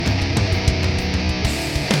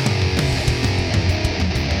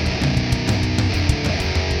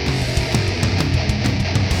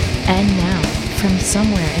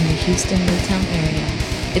somewhere in the Houston Midtown area.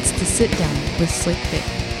 It's The Sit Down with Slick Vic.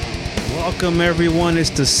 Welcome everyone,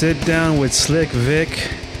 it's The Sit Down with Slick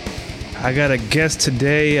Vic. I got a guest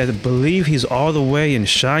today. I believe he's all the way in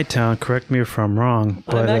Chi-Town. Correct me if I'm wrong.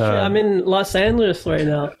 But I'm in Los Angeles right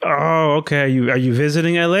now. Oh, okay. Are you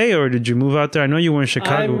visiting LA or did you move out there? I know you were in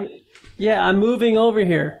Chicago. I'm moving over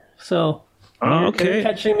here. So okay. You're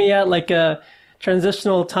catching me at like a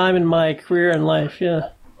transitional time in my career and life. Yeah.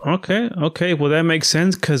 Okay. Well, that makes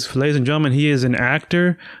sense because, ladies and gentlemen, he is an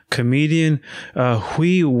actor, comedian,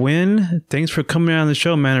 Huy Nguyễn. Thanks for coming on the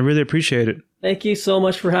show, man. I really appreciate it. Thank you so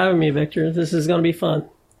much for having me, Victor. This is going to be fun.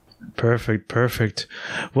 Perfect.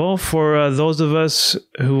 Well, for those of us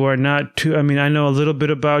who are not too, I know a little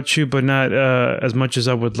bit about you, but not as much as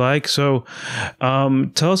I would like. So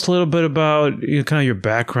tell us a little bit about kind of your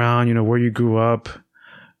background, where you grew up.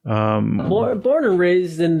 Born and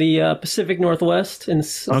raised in the Pacific Northwest in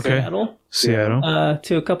Seattle.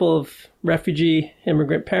 To a couple of refugee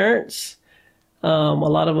immigrant parents. A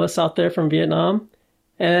lot of us out there from Vietnam.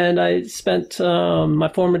 And I spent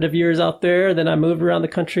my formative years out there. Then I moved around the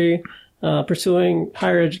country pursuing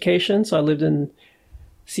higher education. So I lived in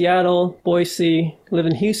Seattle, Boise, lived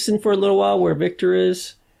in Houston for a little while where Victor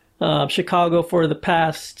is, Chicago for the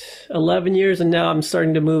past 11 years. And now I'm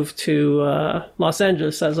starting to move to Los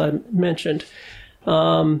Angeles, as I mentioned.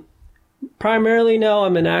 Primarily now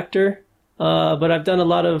I'm an actor, but I've done a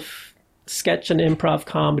lot of sketch and improv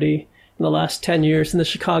comedy in the last 10 years in the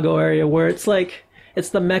Chicago area where it's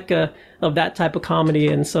the mecca of that type of comedy.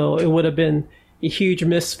 And so it would have been a huge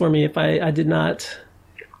miss for me if I did not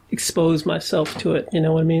expose myself to it. You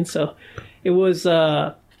know what I mean? So it was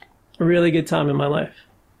a really good time in my life.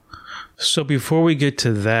 So before we get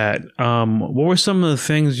to that, what were some of the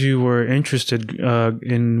things you were interested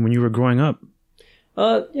in when you were growing up?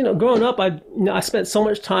 Growing up, I spent so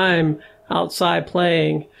much time outside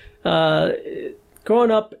playing.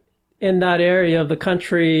 Growing up in that area of the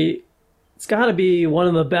country, it's got to be one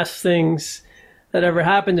of the best things that ever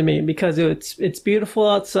happened to me because it's beautiful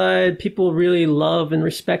outside. People really love and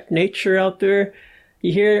respect nature out there.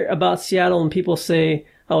 You hear about Seattle and people say,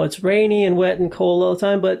 oh, it's rainy and wet and cold all the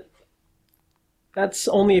time, but that's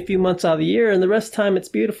only a few months out of the year, and the rest of the time it's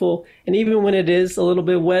beautiful. And even when it is a little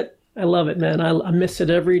bit wet, I love it, man. I miss it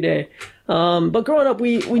every day. But growing up,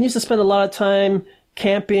 we used to spend a lot of time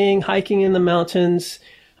camping, hiking in the mountains,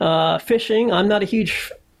 fishing. I'm not a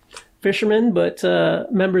huge fisherman, but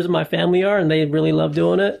members of my family are, and they really love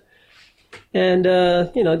doing it. And,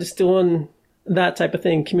 just doing that type of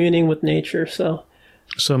thing, communing with nature. So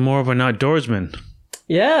more of an outdoorsman.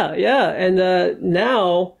 Yeah. And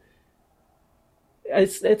now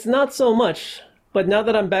it's not so much. But now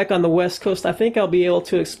that I'm back on the West Coast, I think I'll be able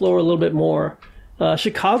to explore a little bit more.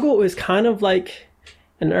 Chicago is kind of like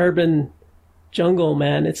an urban jungle,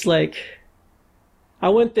 man. It's like I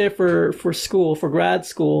went there for school, for grad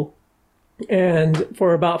school. And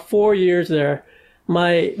for about 4 years there,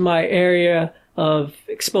 my area of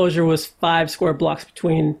exposure was 5 square blocks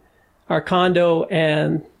between our condo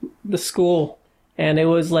and the school. And it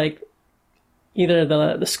was like either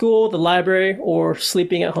the school, the library, or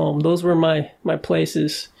sleeping at home. Those were my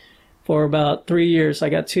places for about 3 years. I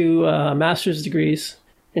got 2 master's degrees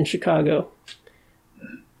in Chicago.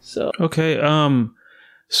 So okay,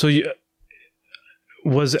 so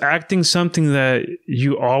was acting something that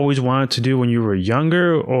you always wanted to do when you were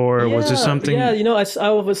younger, or was it something? Yeah, I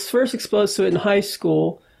was first exposed to it in high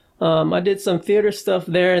school. I did some theater stuff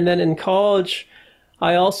there, and then in college,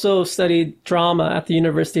 I also studied drama at the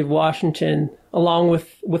University of Washington, along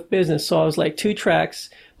with business. So I was like 2 tracks.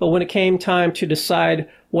 But when it came time to decide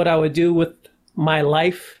what I would do with my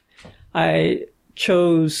life, I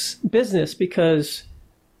chose business because,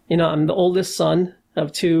 I'm the oldest son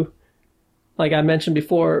of 2, like I mentioned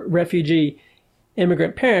before, refugee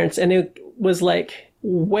immigrant parents. And it was like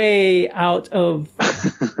way out of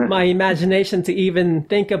my imagination to even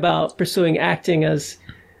think about pursuing acting as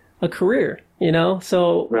a career,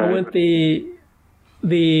 So right. I went the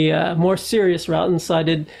more serious route. And so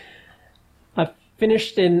I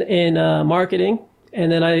finished in marketing,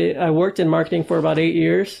 and then I worked in marketing for about 8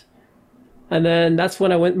 years. And then that's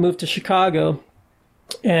when I moved to Chicago.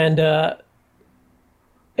 And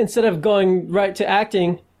instead of going right to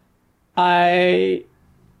acting, I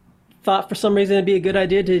thought for some reason it'd be a good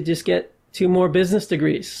idea to just get 2 more business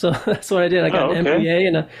degrees. So that's what I did. I got an MBA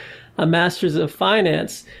and a master's of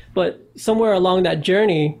finance. But somewhere along that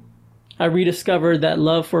journey, I rediscovered that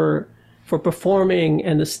love for performing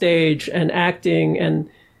and the stage and acting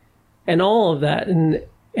and all of that.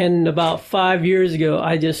 And about 5 years ago,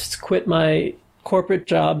 I just quit my corporate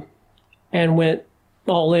job and went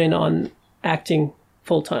all in on acting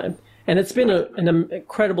full time. And it's been an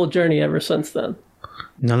incredible journey ever since then.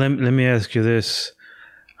 Now, let me ask you this.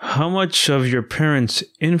 How much of your parents'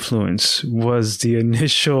 influence was the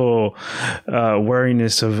initial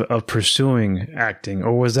wariness of pursuing acting?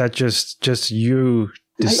 Or was that just you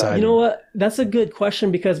deciding? You know what? That's a good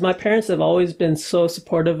question, because my parents have always been so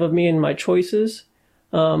supportive of me and my choices.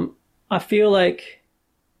 I feel like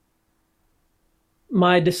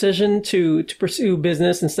my decision to pursue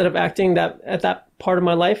business instead of acting at that part of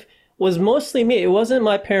my life was mostly me. It wasn't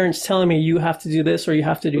my parents telling me you have to do this or you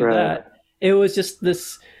have to do that. It was just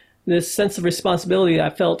this sense of responsibility I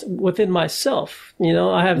felt within myself. You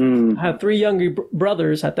know, I have three younger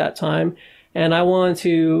brothers at that time, and I wanted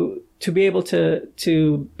to be able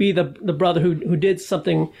to be the brother who did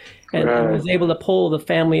something and was able to pull the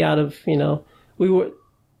family out of, you know,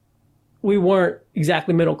 we weren't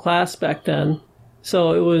exactly middle class back then.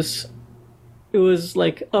 So it was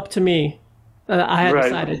like up to me. I had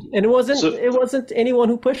decided, and it wasn't anyone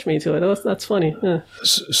who pushed me to it. That's funny. Yeah.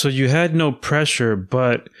 So you had no pressure,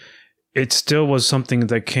 but it still was something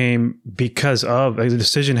that came because of, like, the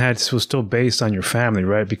decision was still based on your family,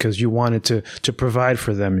 right? Because you wanted to provide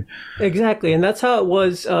for them. Exactly, and that's how it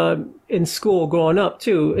was in school growing up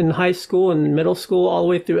too. In high school and middle school, all the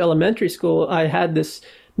way through elementary school, I had this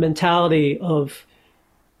mentality of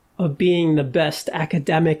being the best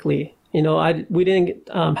academically. You know, we didn't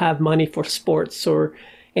have money for sports or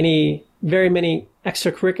very many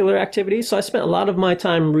extracurricular activities. So I spent a lot of my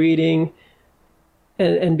time reading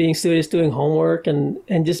and being studious, doing homework,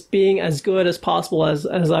 and just being as good as possible as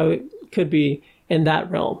I could be in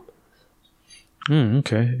that realm.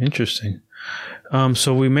 Okay, interesting.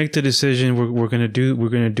 So we make the decision we're gonna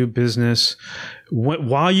do business.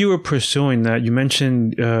 While you were pursuing that, you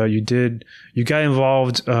mentioned you got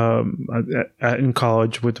involved in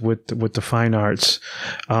college with the fine arts.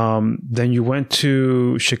 Then you went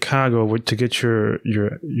to Chicago to get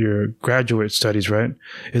your graduate studies, right?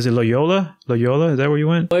 Is it Loyola? Is that where you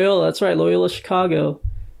went? Loyola, that's right, Loyola Chicago.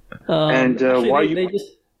 They've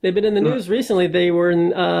been in the news recently. They were in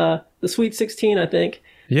the Sweet 16, I think.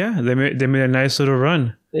 Yeah, they made a nice little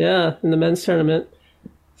run. Yeah, in the men's tournament.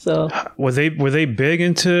 So were they big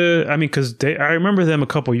into? I mean, because I remember them a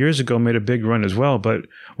couple years ago made a big run as well. But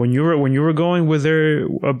when you were going with their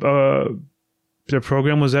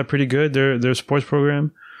program, was that pretty good? Their sports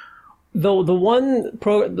program. The one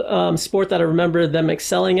sport that I remember them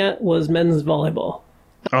excelling at was men's volleyball.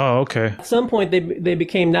 Oh, okay. At some point, they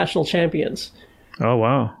became national champions. Oh,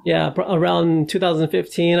 wow. Yeah, around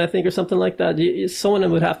 2015, I think, or something like that.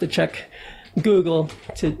 Someone would have to check Google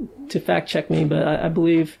to fact check me, but I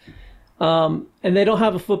believe. And they don't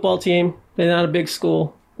have a football team. They're not a big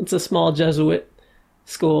school. It's a small Jesuit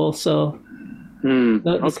school. So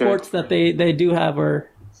the sports that they do have are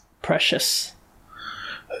precious.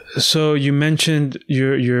 So you mentioned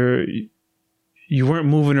you weren't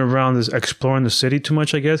moving around exploring the city too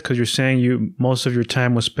much, I guess, because you're saying most of your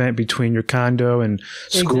time was spent between your condo and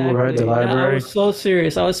school, exactly. Right? The library. I was so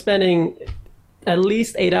serious. I was spending at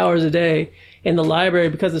least 8 hours a day in the library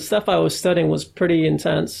because the stuff I was studying was pretty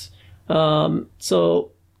intense.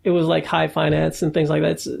 So it was like high finance and things like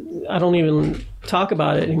that. I don't even talk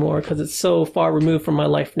about it anymore because it's so far removed from my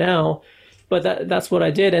life now. But that's what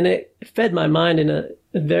I did, and it fed my mind in a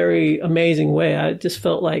very amazing way. I just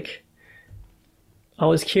felt like I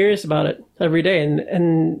was curious about it every day.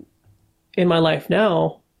 And in my life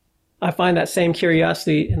now, I find that same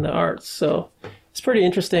curiosity in the arts. So it's pretty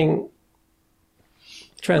interesting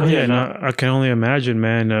transition. Yeah, no, I can only imagine,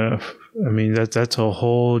 man. I mean, that's a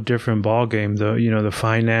whole different ballgame. The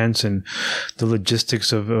finance and the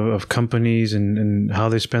logistics of companies and how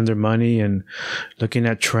they spend their money and looking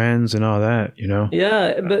at trends and all that, you know?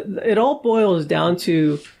 Yeah, but it all boils down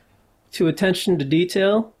to attention to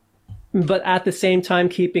detail, but at the same time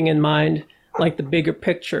keeping in mind like the bigger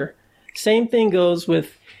picture. Same thing goes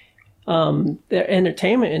with the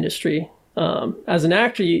entertainment industry. As an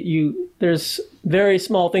actor, there's very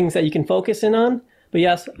small things that you can focus in on, but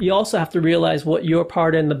yes, you also have to realize what your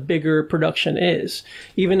part in the bigger production is.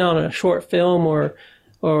 Even on a short film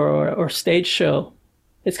or stage show,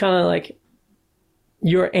 it's kind of like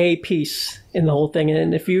you're a piece in the whole thing.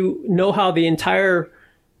 And if you know how the entire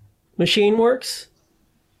machine works,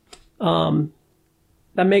 that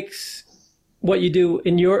makes what you do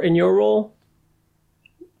in your role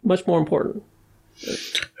much more important.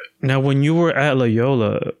 Now, when you were at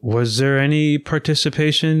Loyola, was there any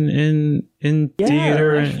participation in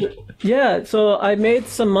theater? Yeah, so I made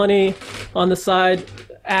some money on the side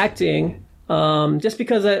acting, just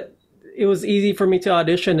because it was easy for me to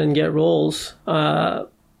audition and get roles.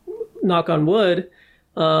 Knock on wood.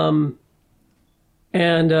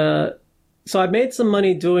 And so I made some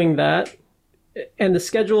money doing that. And the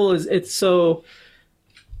schedule it's so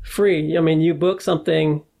free. I mean, you book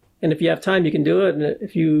something, and if you have time, you can do it. And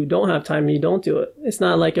if you don't have time, you don't do it. It's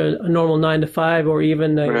not like a normal 9 to 5 or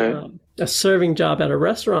even a serving job at a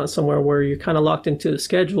restaurant somewhere where you're kind of locked into the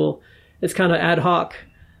schedule. It's kind of ad hoc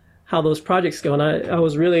how those projects go. And I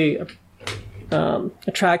was really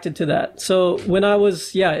attracted to that. So when I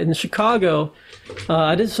was, in Chicago,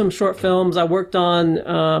 I did some short films. I worked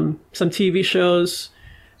on some TV shows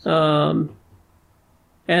and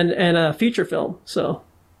a feature film. So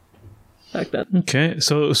back then. Okay.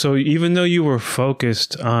 So even though you were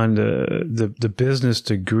focused on the business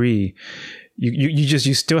degree,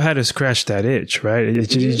 you still had to scratch that itch, right?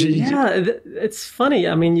 It's funny.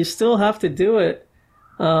 I mean, you still have to do it.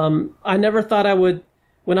 I never thought I would,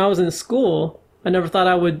 when I was in school, I never thought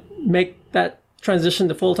I would make that transition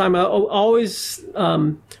to full time. I always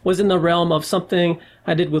was in the realm of something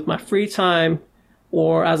I did with my free time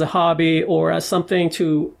or as a hobby or as something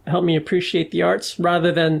to help me appreciate the arts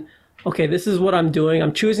rather than, okay, this is what I'm doing.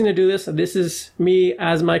 I'm choosing to do this. And this is me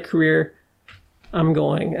as my career. I'm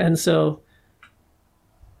going. And so,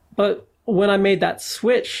 but when I made that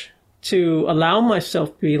switch to allow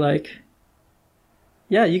myself to be like,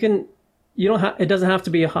 yeah, it doesn't have to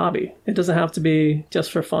be a hobby. It doesn't have to be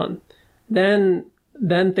just for fun. Then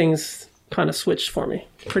things kind of switched for me.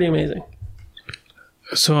 Pretty amazing.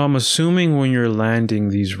 So I'm assuming when you're landing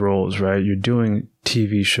these roles, right, you're doing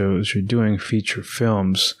TV shows, you're doing feature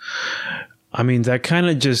films. I mean, that kind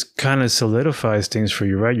of solidifies things for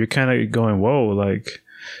you, right? You're kind of going, whoa, like,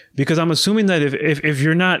 because I'm assuming that if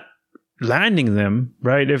you're not landing them,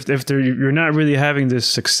 right, if you're not really having this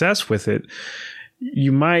success with it,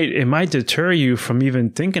 it might deter you from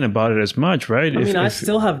even thinking about it as much, right? I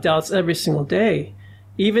still have doubts every single day.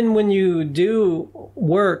 Even when you do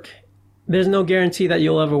work, there's no guarantee that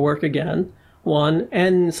you'll ever work again, one.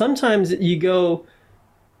 And sometimes you go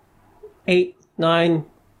 8, 9,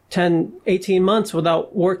 10, 18 months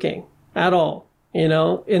without working at all,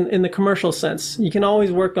 in the commercial sense. You can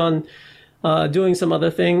always work on doing some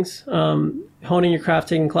other things, honing your craft,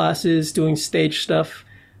 taking classes, doing stage stuff,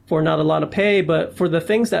 for not a lot of pay, but for the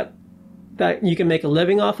things that you can make a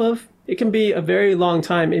living off of, it can be a very long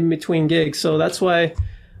time in between gigs. So that's why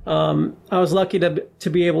I was lucky to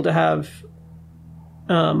be able to have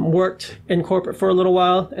worked in corporate for a little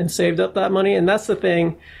while and saved up that money. And that's the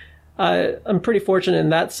thing. I'm pretty fortunate in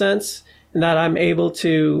that sense, in that I'm able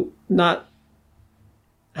to not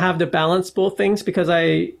have to balance both things because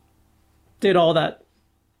I did all that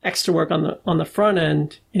extra work on the front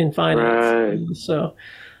end in finance. Right. So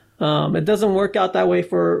it doesn't work out that way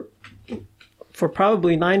for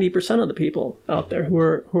probably 90% of the people out there who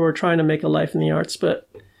are trying to make a life in the arts. But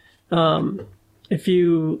if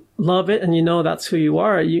you love it and that's who you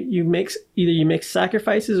are, you make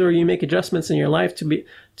sacrifices or you make adjustments in your life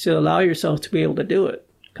to allow yourself to be able to do it.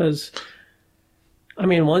 Because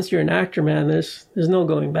once you're an actor, man, there's no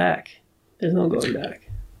going back. There's no going back.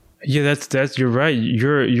 Yeah, that's you're right.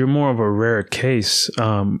 You're more of a rare case.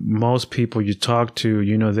 Most people you talk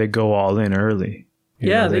to, they go all in early.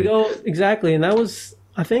 They go exactly, and that was,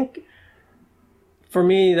 I think, for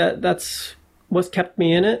me that's what kept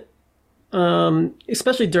me in it.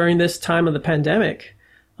 Especially during this time of the pandemic,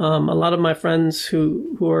 a lot of my friends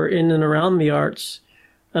who are in and around the arts,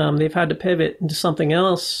 they've had to pivot into something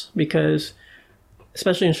else because,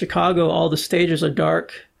 especially in Chicago, all the stages are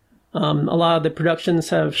dark. A lot of the productions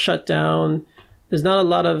have shut down. There's not a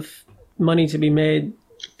lot of money to be made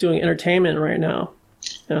doing entertainment right now.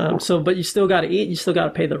 But you still got to eat. You still got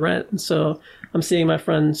to pay the rent. And so I'm seeing my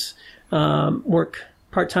friends work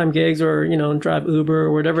part-time gigs or, drive Uber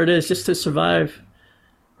or whatever it is just to survive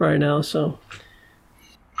right now. So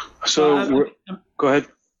go ahead.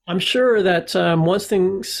 I'm sure that once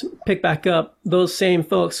things pick back up, those same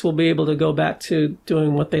folks will be able to go back to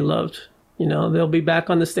doing what they loved. They'll be back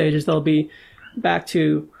on the stages. They'll be back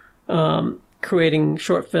to creating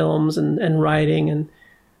short films and writing. And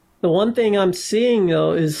the one thing I'm seeing,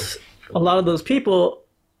 though, is a lot of those people,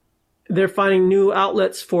 they're finding new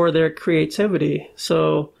outlets for their creativity.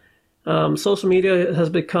 So social media has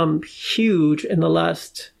become huge in the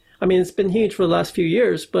last, it's been huge for the last few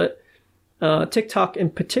years, but TikTok in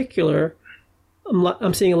particular,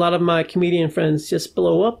 I'm seeing a lot of my comedian friends just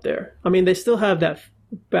blow up there. They still have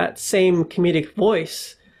that same comedic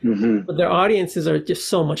voice, but their audiences are just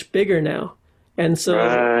so much bigger now. And so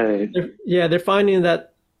they're finding that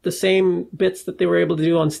the same bits that they were able to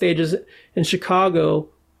do on stages in Chicago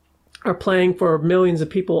are playing for millions of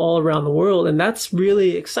people all around the world. And that's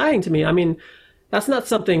really exciting to me. That's not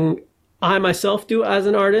something I myself do as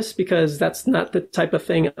an artist, because that's not the type of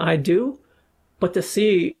thing I do. But to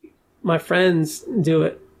see my friends do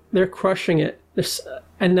it, they're crushing it.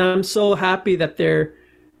 And I'm so happy that they're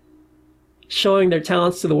showing their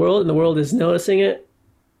talents to the world, and the world is noticing it.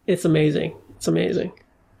 It's amazing. It's amazing.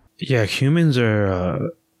 Yeah, humans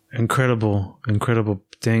are incredible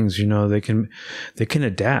things. You know, they can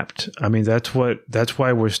adapt. I mean, that's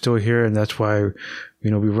why we're still here, and that's why,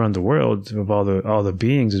 you know, we run the world of all the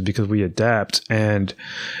beings, is because we adapt. And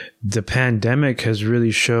the pandemic has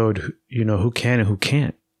really showed, you know, who can and who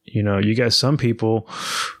can't. You know, you got some people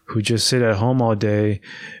who just sit at home all day,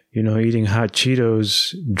 you know, eating hot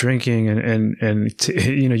Cheetos, drinking, and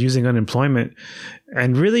you know, using unemployment,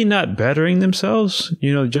 and really not bettering themselves.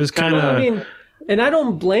 You know, just kind of. I mean, and I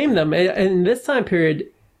don't blame them. In this time period,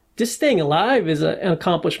 just staying alive is an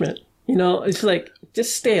accomplishment. You know, it's like,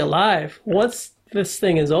 just stay alive. Once this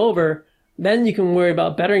thing is over, then you can worry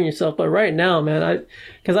about bettering yourself. But right now, man,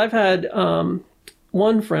 because I've had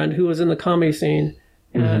one friend who was in the comedy scene,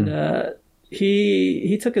 and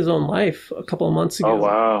he took his own life a couple of months ago. Oh,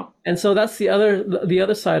 wow. And so that's the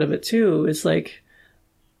other side of it too. It's like,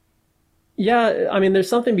 yeah, I mean, there's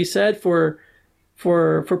something to be said for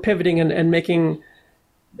pivoting and making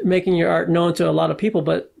your art known to a lot of people.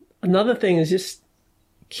 But another thing is just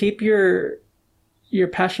keep your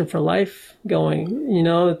passion for life going. You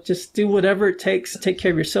know, just do whatever it takes to take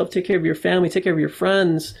care of yourself, take care of your family, take care of your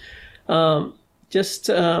friends. Just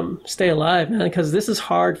stay alive, man, because this is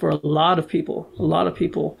hard for a lot of people.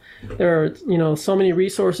 There are, you know, so many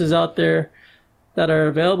resources out there that are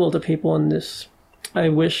available to people in this. I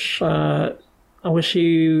wish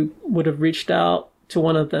he would have reached out to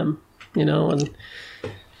one of them, you know. And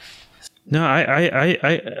no,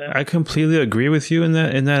 I completely agree with you in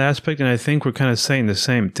that aspect, and I think we're kind of saying the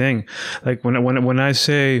same thing. Like when I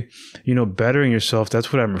say, you know, bettering yourself,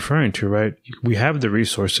 that's what I'm referring to, right? We have the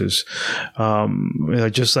resources.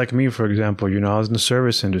 Just like me, for example, you know, I was in the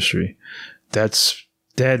service industry. That's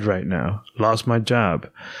dead right now. Lost my job.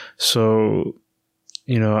 So,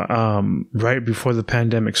 you know, right before the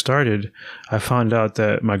pandemic started, I found out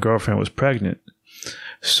that my girlfriend was pregnant.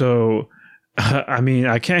 So, I mean,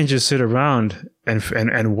 I can't just sit around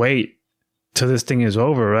and wait till this thing is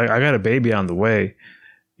over, right? I got a baby on the way,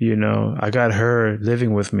 you know, I got her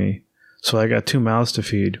living with me. So I got 2 mouths to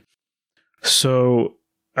feed. So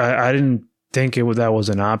I didn't think that was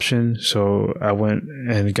an option. So I went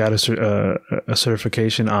and got a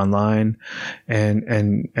certification online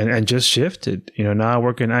and just shifted. You know, now I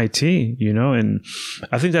work in IT, you know, and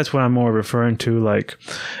I think that's what I'm more referring to. Like,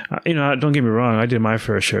 you know, don't get me wrong, I did my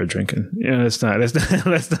fair share of drinking. You know, let's not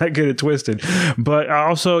get it twisted. But I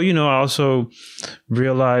also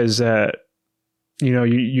realized that, you know,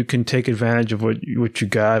 you can take advantage of what you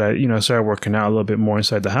got. I started working out a little bit more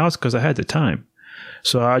inside the house because I had the time.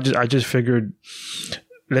 So I just figured,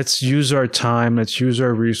 let's use our time, let's use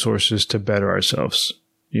our resources to better ourselves,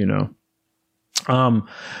 you know.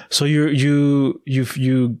 So you're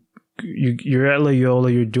at Loyola,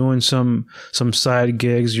 you're doing some side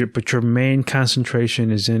gigs, but your main concentration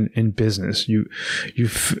is in business. You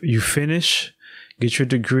finish, get your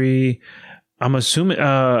degree. I'm assuming,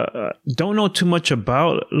 don't know too much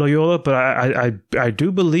about Loyola, but I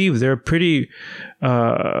do believe they're pretty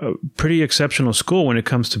exceptional school when it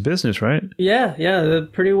comes to business, right? Yeah, they're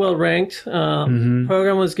pretty well ranked.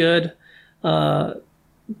 Program was good.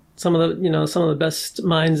 Some of the best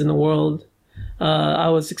minds in the world I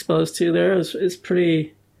was exposed to there. It's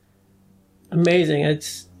pretty amazing.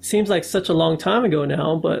 It seems like such a long time ago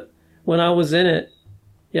now, but when I was in it,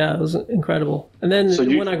 yeah, it was incredible. And then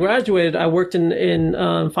when I graduated, I worked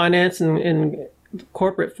in finance and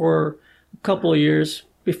corporate for a couple of years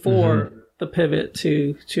before the pivot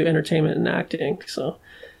to entertainment and acting. So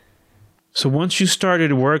once you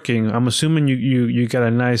started working, I'm assuming you got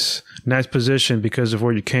a nice position because of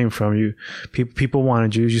where you came from. People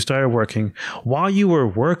wanted you. You started working. While you were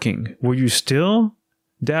working, were you still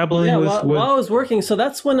dabbling with? While I was working, so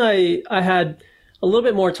that's when I had a little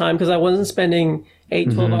bit more time because I wasn't spending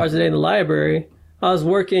 12 hours a day in the library. I was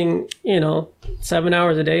working, 7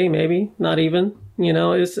 hours a day, maybe, not even.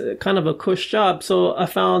 It's kind of a cush job. So I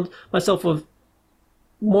found myself with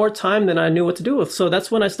more time than I knew what to do with. So that's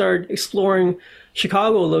when I started exploring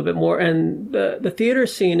Chicago a little bit more. And the theater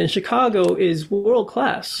scene in Chicago is world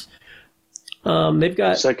class. They've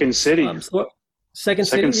got Second City. Second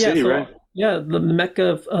City, right? Yeah, the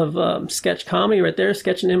mecca of sketch comedy right there,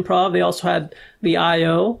 sketch and improv. They also had the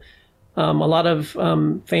I.O. A lot of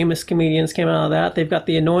famous comedians came out of that. They've got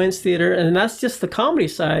the Annoyance Theater, and that's just the comedy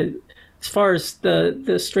side. As far as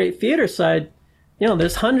the straight theater side,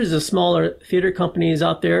 there's hundreds of smaller theater companies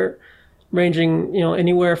out there. ranging,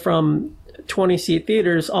 anywhere from 20-seat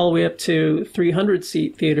theaters all the way up to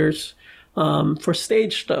 300-seat theaters for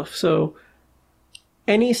stage stuff. So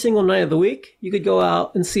any single night of the week, you could go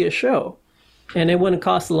out and see a show, and it wouldn't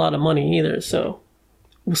cost a lot of money either. So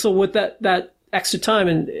with that extra time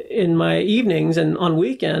in my evenings and on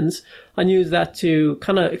weekends, I used that to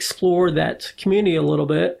kind of explore that community a little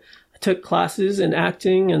bit. I took classes in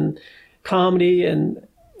acting and comedy, and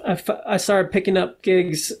I started picking up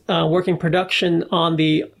gigs working production on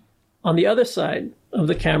the other side of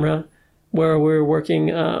the camera, where we were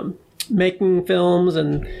working making films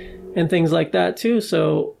and things like that too.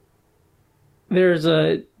 So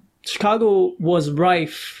Chicago was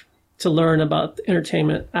rife to learn about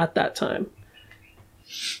entertainment at that time.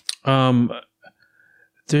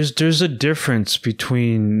 There's a difference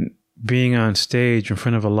between being on stage in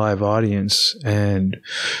front of a live audience and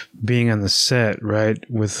being on the set, right,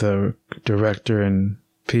 with a director and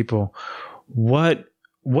people. What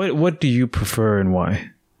do you prefer and why?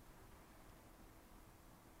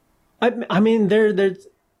 I mean, there's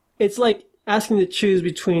it's like asking to choose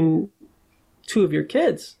between two of your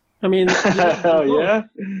kids. I mean,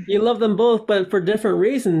 you love them both, but for different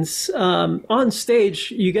reasons. On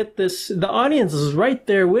stage, you get the audience is right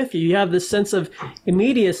there with you. You have this sense of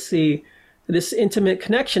immediacy, this intimate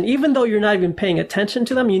connection, even though you're not even paying attention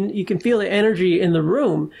to them. You can feel the energy in the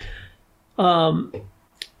room. And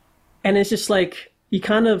it's just like, you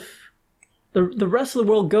kind of, the rest of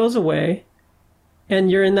the world goes away, and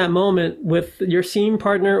you're in that moment with your scene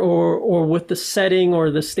partner or with the setting or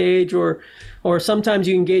the stage, or sometimes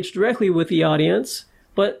you engage directly with the audience,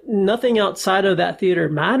 but nothing outside of that theater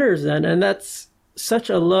matters then. And that's such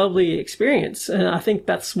a lovely experience. And I think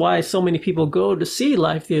that's why so many people go to see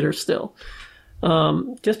live theater still.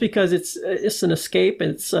 Just because it's an escape.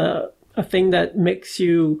 It's a thing that makes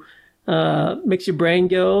your brain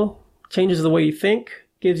go, changes the way you think,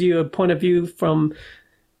 gives you a point of view from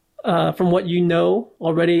what you know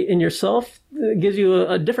already in yourself. It gives you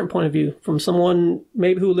a different point of view from someone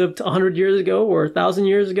maybe who lived 100 years ago or 1,000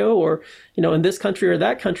 years ago, or, in this country or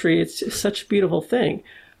that country. It's such a beautiful thing.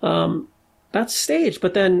 That's stage.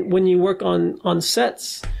 But then when you work on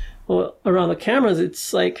sets around the cameras,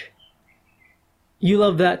 it's like you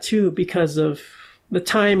love that too because of the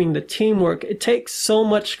timing, the teamwork. It takes so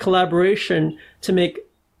much collaboration to make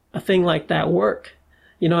a thing like that work.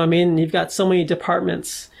 You know what I mean? You've got so many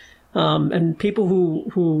departments. And people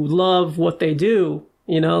who love what they do,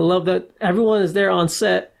 love that everyone is there on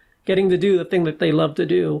set getting to do the thing that they love to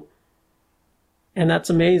do. And that's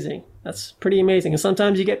amazing. That's pretty amazing. And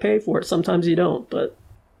sometimes you get paid for it. Sometimes you don't. But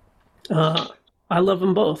I love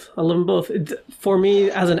them both. For me,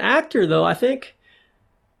 as an actor, though, I think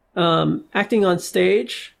acting on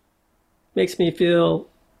stage makes me feel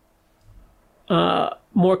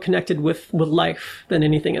more connected with life than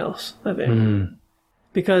anything else, I think. Mm.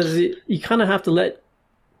 Because you kind of have to let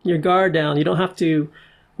your guard down. You don't have to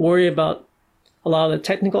worry about a lot of the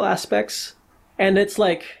technical aspects. And it's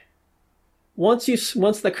like, once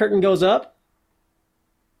the curtain goes up,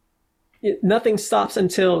 nothing stops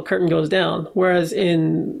until curtain goes down. Whereas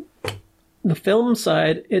in the film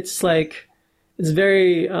side, it's like, it's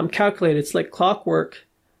very calculated. It's like clockwork.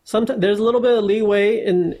 Sometimes there's a little bit of leeway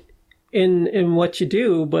in what you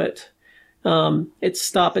do, but it's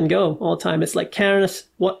stop and go all the time. It's like camera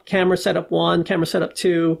setup 1, camera setup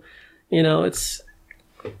 2. It's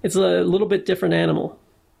a little bit different animal.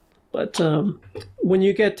 But when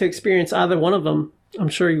you get to experience either one of them, I'm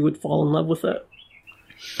sure you would fall in love with it.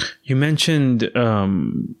 You mentioned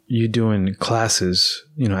you doing classes,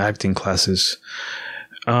 acting classes.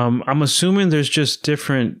 I'm assuming there's just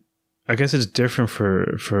different. I guess it's different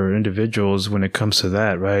for individuals when it comes to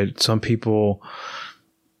that, right? Some people,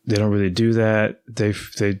 they don't really do that. They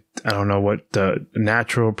I don't know what the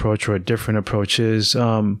natural approach or a different approach is.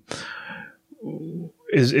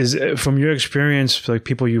 Is from your experience, like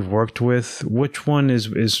people you've worked with, which one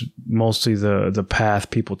is mostly the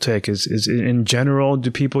path people take? Is in general,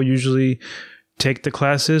 do people usually take the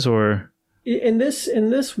classes, or? In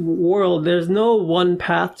this world, there's no one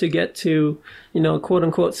path to get to, quote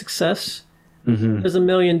unquote success. Mm-hmm. There's a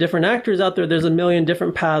million different actors out there. There's a million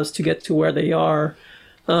different paths to get to where they are.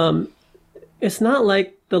 It's not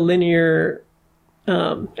like the linear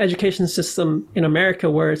education system in America,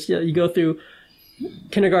 where it's you go through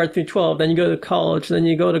kindergarten through 12, then you go to college, then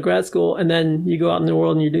you go to grad school, and then you go out in the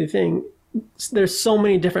world and you do the thing. There's so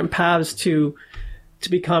many different paths to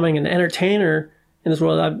becoming an entertainer in this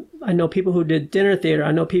world. I know people who did dinner theater.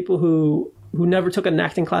 I know people who never took an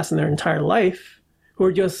acting class in their entire life, who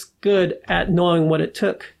are just good at knowing what it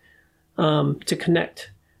took to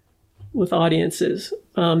connect with audiences.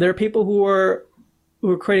 There are people who are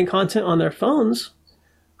creating content on their phones,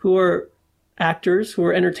 who are actors, who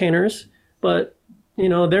are entertainers, but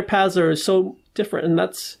their paths are so different, and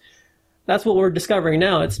that's what we're discovering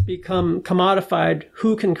now. It's become commodified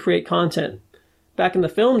who can create content. Back in the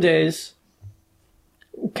film days,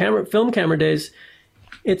 film camera days,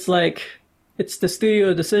 it's like it's the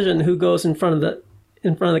studio decision who goes in front of the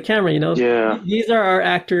camera. Yeah. These are our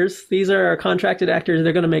actors. These are our contracted actors.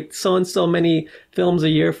 They're going to make so and so many films a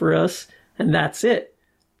year for us, and that's it.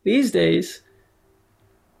 These days,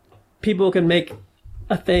 people can make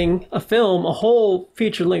a whole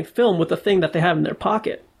feature-length film with the thing that they have in their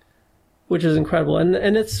pocket, which is incredible. And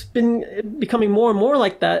it's been becoming more and more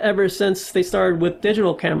like that ever since they started with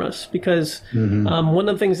digital cameras, because one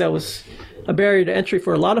of the things that was a barrier to entry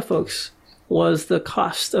for a lot of folks was the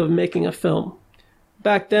cost of making a film.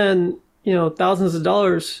 Back then, thousands of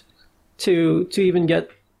dollars to even get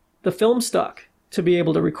the film stock to be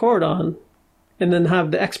able to record on, and then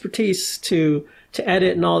have the expertise to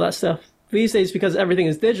edit and all that stuff. These days, because everything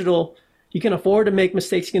is digital, you can afford to make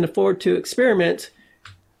mistakes. You can afford to experiment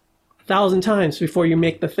 1,000 times before you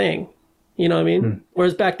make the thing. You know what I mean?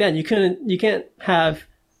 Whereas back then, you can't have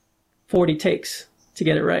 40 takes to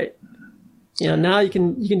get it right. Now you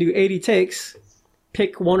can do 80 takes,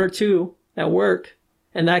 pick one or two that work,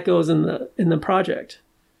 and that goes in the project.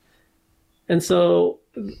 And so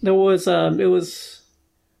it was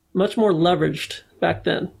much more leveraged back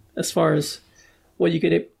then as far as what you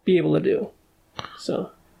could be able to do.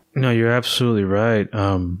 So. No, you're absolutely right.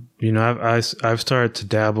 I've started to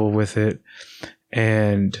dabble with it,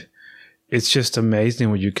 and it's just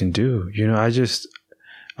amazing what you can do.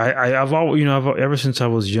 I've always, ever since I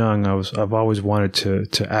was young, I've always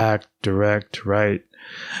wanted to act, direct, write,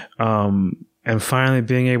 and finally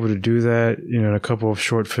being able to do that, in a couple of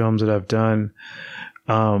short films that I've done,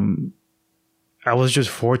 I was just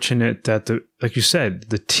fortunate that like you said,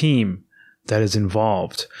 the team that is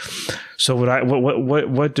involved. So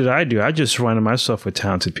what did I do? I just surrounded myself with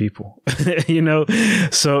talented people,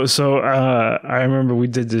 So I remember we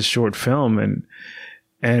did this short film,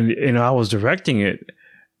 and I was directing it,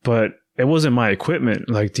 but it wasn't my equipment.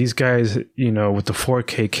 Like these guys, with the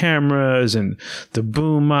 4K cameras and the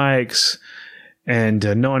boom mics and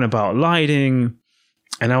knowing about lighting.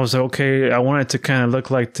 And I was like, okay, I want it to kind of look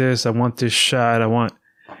like this. I want this shot.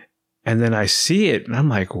 And then I see it and I'm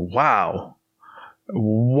like, wow,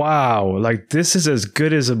 like this is as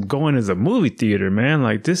good as going to the movie theater, man.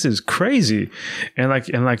 Like this is crazy. And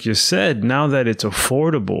like you said, now that it's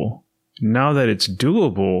affordable, now that it's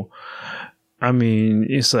doable, I mean,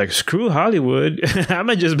 it's like, screw Hollywood. I'm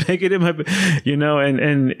gonna just make it in my,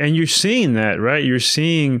 and you're seeing that, right? You're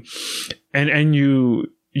seeing, and you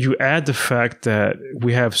add the fact that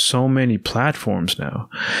we have so many platforms now.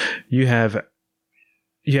 You have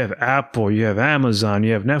Apple, you have Amazon,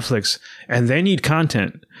 you have Netflix, and they need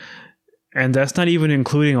content. And that's not even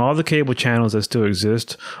including all the cable channels that still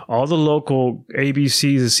exist, all the local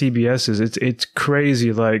ABCs and CBSs. It's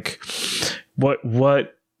crazy. Like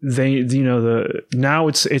what they, now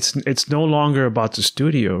it's no longer about the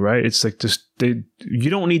studio, right? It's like you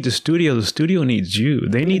don't need the studio needs you.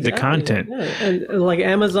 They need the content. Yeah. And like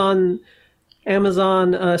Amazon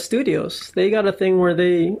Studios, they got a thing where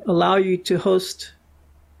they allow you to host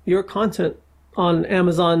your content on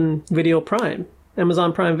Amazon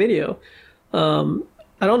Prime Video. I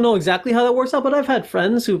don't know exactly how that works out, but I've had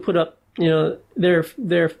friends who put up,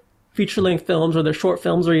 their feature-length films or their short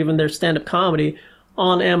films or even their stand-up comedy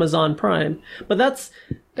on Amazon Prime. But that's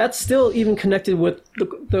still even connected with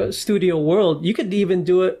the studio world. You could even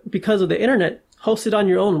do it because of the internet, host it on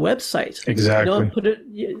your own website. Exactly. Put it,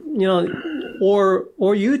 or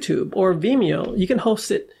YouTube or Vimeo. You can host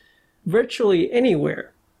it virtually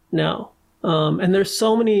anywhere now. And there's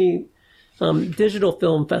so many digital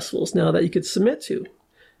film festivals now that you could submit to.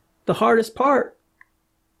 The hardest part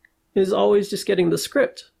is always just getting the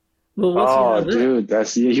script. But dude, that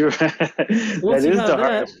is the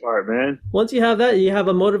hardest part, man. Once you have that, you have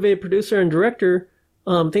a motivated producer and director,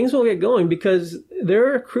 things will get going, because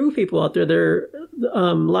there are crew people out there. There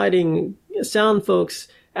are lighting, sound folks,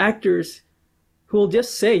 actors who will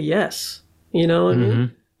just say yes. You know what I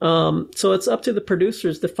mean? So it's up to the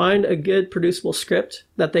producers to find a good producible script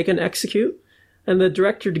that they can execute, and the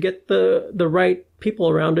director to get the right people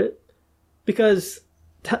around it, because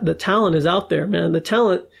the talent is out there, man. The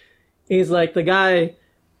talent is like the guy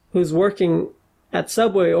who's working at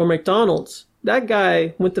Subway or McDonald's. That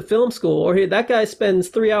guy went to film school, or that guy spends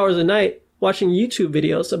 3 hours a night watching YouTube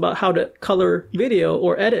videos about how to color video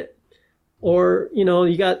or edit. Or,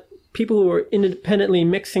 you got people who are independently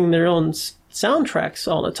mixing their own soundtracks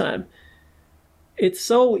all the time. it's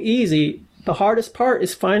so easy. The hardest part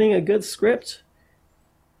is finding a good script.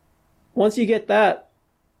 Once you get that,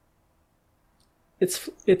 it's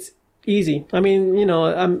easy. I mean, you know,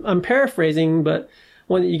 I'm paraphrasing, but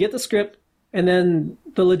when you get the script and then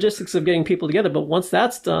the logistics of getting people together, but once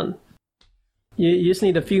that's done, you just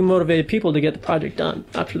need a few motivated people to get the project done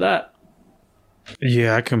after that.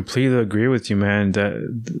 Yeah, I completely agree with you, man.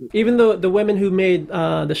 Even though the women who made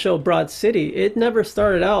the show Broad City, it never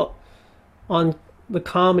started out on the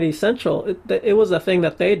Comedy Central. It was a thing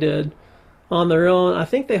that they did on their own. I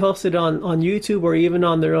think they hosted on YouTube or even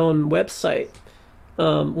on their own website.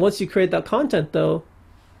 Once you create that content, though,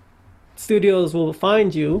 studios will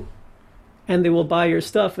find you and they will buy your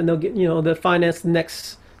stuff, and they'll finance the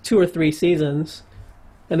next 2 or 3 seasons,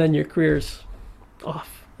 and then your career's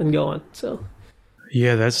off and going. So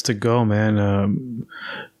yeah, that's the goal, man.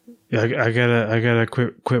 I gotta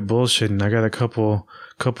quit bullshitting. I got a couple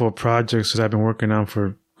of projects that I've been working on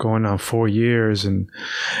for going on 4 years, and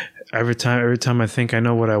every time I think I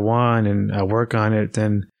know what I want and I work on it,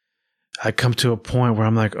 then I come to a point where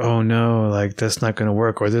I'm like, oh no, like that's not going to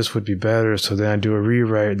work, or this would be better. So then I do a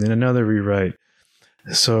rewrite and then another rewrite.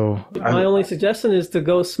 So my only suggestion is to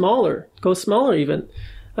go smaller even.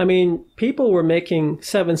 I mean, people were making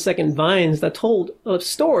 7-second vines that told a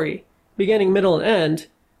story, beginning, middle, and end,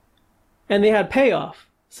 and they had payoff.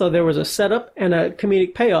 So there was a setup and a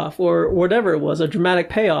comedic payoff, or whatever it was, a dramatic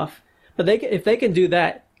payoff. But if they can do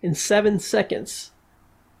that in 7 seconds,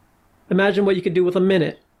 imagine what you could do with a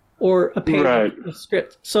minute or a page of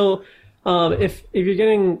script. So if you're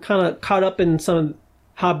getting kind of caught up in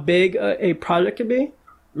how big a project could be,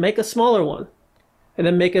 make a smaller one, and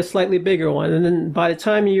then make a slightly bigger one, and then by the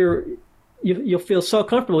time you'll feel so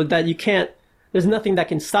comfortable that there's nothing that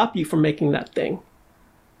can stop you from making that thing.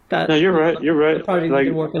 No, you're right. The project you've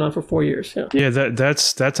been working on for 4 years. Yeah,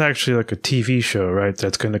 that's actually like a TV show, right?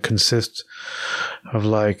 That's going to consist of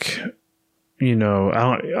like, you know,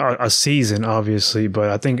 a season, obviously, but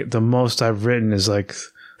I think the most I've written is like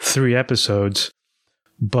 3 episodes.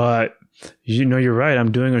 But you know, you're right.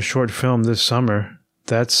 I'm doing a short film this summer.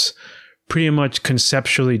 That's pretty much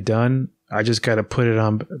conceptually done. I just got to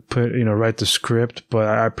write the script, but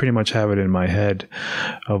I pretty much have it in my head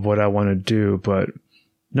of what I want to do. But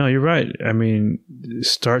no, you're right. I mean,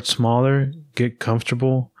 start smaller, get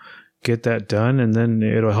comfortable, get that done, and then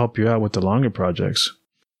it'll help you out with the longer projects.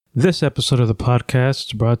 This episode of the podcast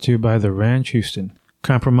is brought to you by The Ranch Houston,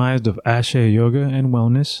 comprised of Ashe Yoga and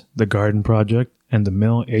Wellness, The Garden Project, and The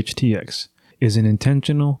Mill HTX, is an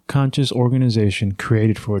intentional, conscious organization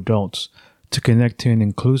created for adults to connect to an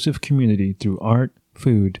inclusive community through art,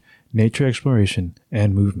 food, nature exploration,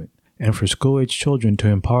 and movement, and for school-age children to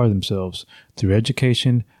empower themselves through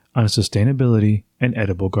education on sustainability and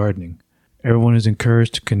edible gardening. Everyone is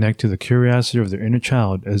encouraged to connect to the curiosity of their inner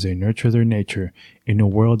child as they nurture their nature in a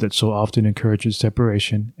world that so often encourages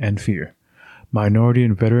separation and fear. Minority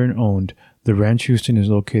and veteran-owned, The Ranch Houston is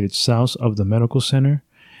located south of the Medical Center,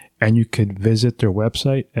 and you can visit their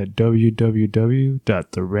website at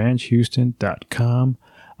www.theranchhouston.com.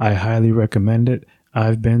 I highly recommend it.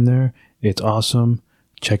 I've been there. It's awesome.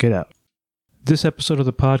 Check it out. This episode of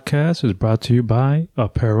the podcast is brought to you by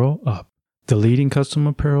Apparel Up, the leading custom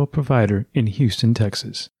apparel provider in Houston,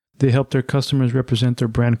 Texas. They help their customers represent their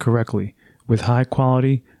brand correctly with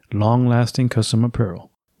high-quality, long-lasting custom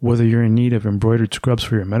apparel. Whether you're in need of embroidered scrubs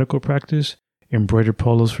for your medical practice, embroidered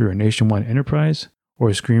polos for your nationwide enterprise,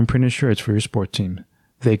 or screen-printed shirts for your sport team,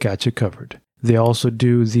 they got you covered. They also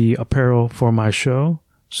do the apparel for my show,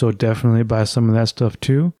 so definitely buy some of that stuff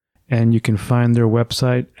too. And you can find their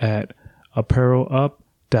website at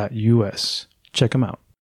apparelup.us. Check them out.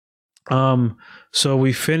 So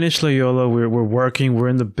we finished Loyola. We're working. We're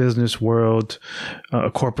in the business world,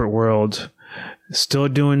 corporate world, still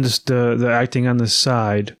doing this, the acting on the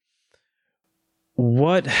side.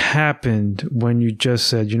 What happened when you just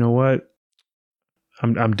said, you know what?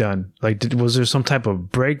 I'm done. Like, was there some type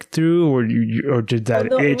of breakthrough, or did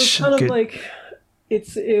that itch? It was kind of like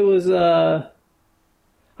it was.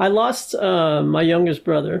 I lost my youngest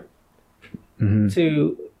brother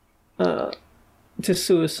to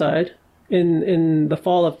suicide in the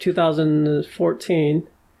fall of 2014,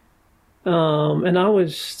 and I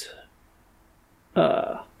was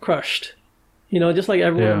crushed. You know, just like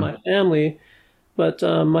everyone in my family. But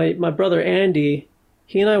my brother Andy,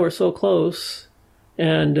 he and I were so close.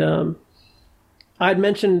 And I'd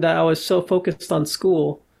mentioned that I was so focused on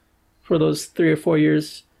school for those 3 or 4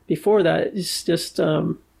 years before that. It's just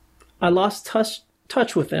I lost touch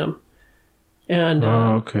with him. And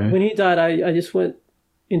when he died, I just went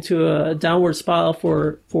into a downward spiral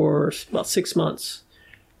for about 6 months.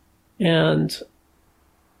 And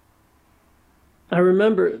I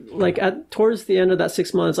remember, like, towards the end of that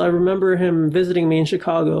 6 months, I remember him visiting me in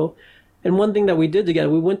Chicago. And one thing that we did together,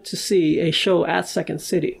 we went to see a show at Second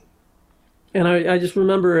City. And I just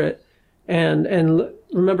remember it and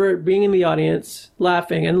remember being in the audience,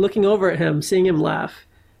 laughing and looking over at him, seeing him laugh,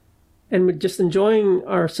 and just enjoying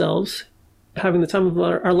ourselves, having the time of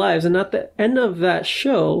our lives. And at the end of that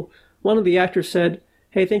show, one of the actors said,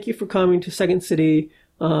 "Hey, thank you for coming to Second City.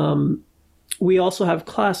 We also have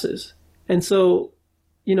classes." And so,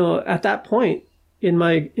 you know, at that point in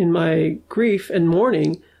my grief and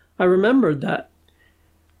mourning, I remembered that.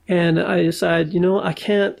 And I decided, you know, I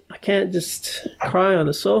can't just cry on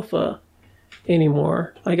the sofa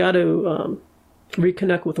anymore. I got to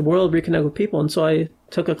reconnect with the world, reconnect with people. And so I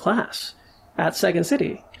took a class at Second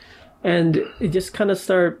City. And it just kind of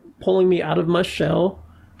started pulling me out of my shell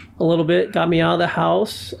a little bit, got me out of the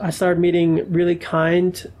house. I started meeting really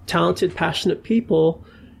kind, talented, passionate people.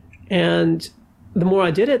 And the more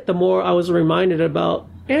I did it, the more I was reminded about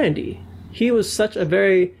Andy. He was such a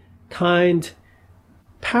very kind,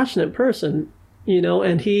 passionate person, you know,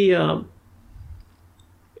 and he,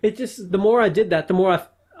 it just, the more I did that, the more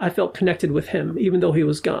I felt connected with him, even though he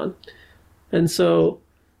was gone. And so,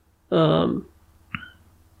 and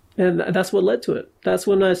that's what led to it. That's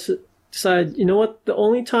when I decided, you know what, the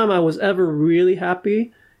only time I was ever really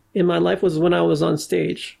happy in my life was when I was on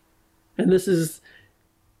stage. And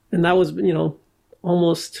that was, you know,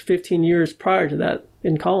 almost 15 years prior to that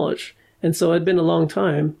in college. And so it'd been a long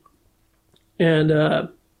time. And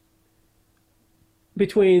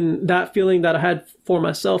between that feeling that I had for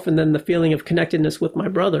myself and then the feeling of connectedness with my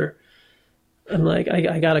brother, I'm like,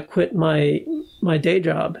 I got to quit my day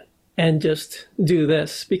job and just do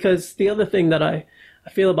this. Because the other thing that I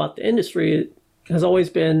feel about the industry has always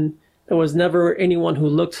been, there was never anyone who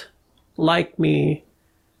looked like me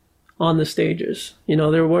on the stages. You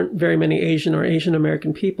know, there weren't very many Asian or Asian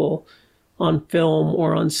American people on film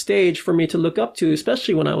or on stage for me to look up to,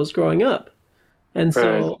 especially when I was growing up. And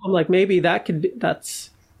so right. I'm like, maybe that could be, that's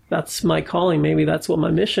my calling. Maybe that's what my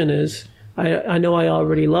mission is. I know I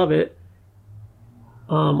already love it.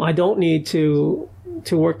 I don't need to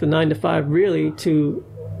work the 9 to 5 really to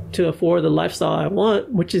afford the lifestyle I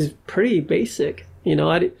want, which is pretty basic. You know,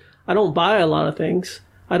 I don't buy a lot of things.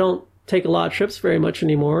 I don't take a lot of trips very much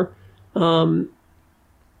anymore. And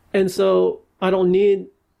so I don't need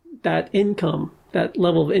that income, that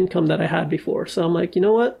level of income that I had before. So I'm like, you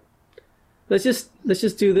know what? Let's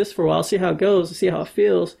just do this for a while, see how it goes, see how it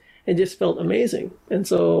feels. It just felt amazing. And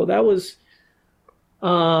so that was,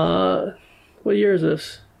 what year is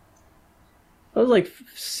this? That was like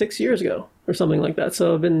 6 years ago or something like that.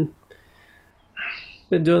 So I've been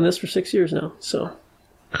doing this for 6 years now. So.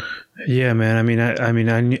 Yeah, man.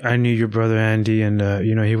 I knew your brother Andy, and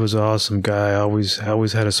you know, he was an awesome guy. I always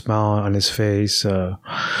had a smile on his face. I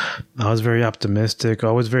was very optimistic.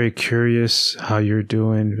 Always very curious how you're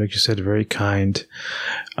doing. Like you said, very kind.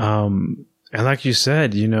 And like you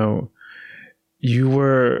said, you know, you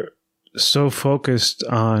were so focused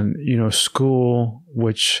on, you know, school,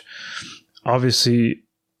 which obviously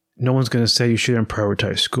no one's going to say you shouldn't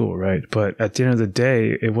prioritize school, right? But at the end of the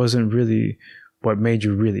day, it wasn't really what made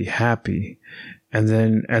you really happy. And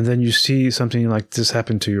then you see something like this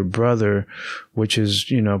happen to your brother, which is,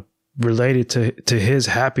 you know, related to his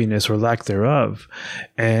happiness or lack thereof.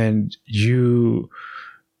 And you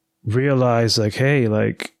realize like, hey,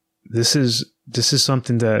 like this is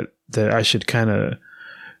something that I should kind of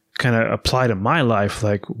apply to my life.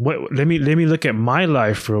 Like, what, let me look at my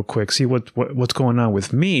life real quick, see what's going on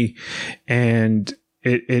with me. And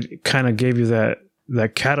it kind of gave you that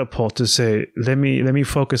catapult to say, let me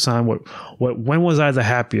focus on when was I the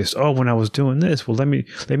happiest? Oh, when I was doing this. Well, let me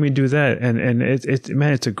do that. And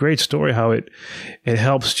it's a great story how it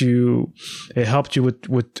helped you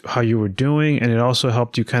with how you were doing, and it also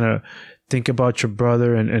helped you kind of think about your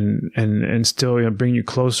brother and still, you know, bring you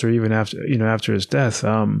closer even after his death.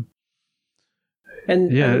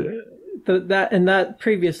 That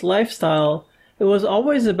previous lifestyle, it was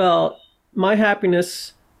always about my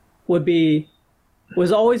happiness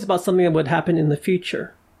was always about something that would happen in the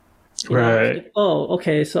future. You right. Know, oh,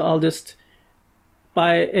 okay, so I'll just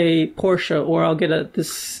buy a Porsche, or I'll get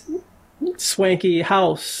this swanky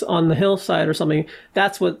house on the hillside or something.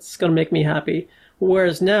 That's what's going to make me happy.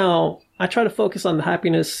 Whereas now, I try to focus on the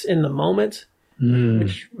happiness in the moment,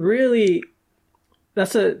 which really,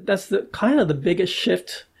 that's the kind of the biggest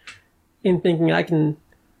shift in thinking I can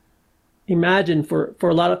imagine for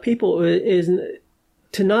a lot of people, is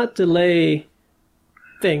to not delay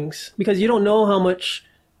things, because you don't know how much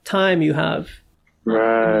time you have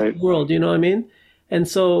right. in this world, you know what I mean? And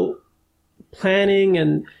so planning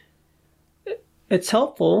and it's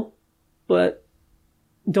helpful, but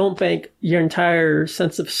don't bank your entire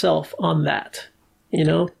sense of self on that. You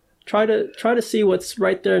know, try to see what's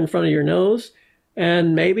right there in front of your nose,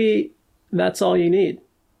 and maybe that's all you need.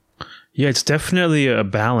 Yeah, it's definitely a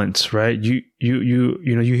balance, right? You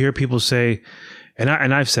hear people say, and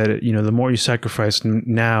I've said it, you know, the more you sacrifice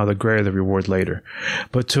now, the greater the reward later.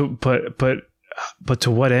 But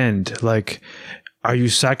to what end? Like, are you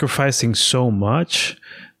sacrificing so much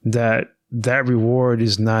that reward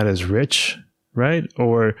is not as rich, right?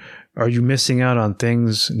 Or are you missing out on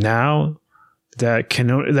things now that can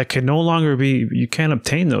no longer be, you can't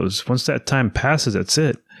obtain those. Once that time passes, that's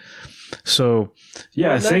it. So,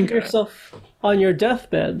 yeah, I think yourself on your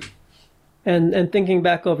deathbed and thinking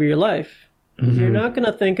back over your life, you're not going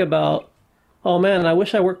to think about, oh man, I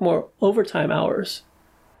wish I worked more overtime hours.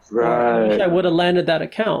 Right. Or I wish I would have landed that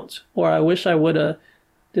account, or I wish I would have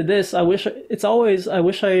did this. I wish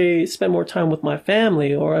I spent more time with my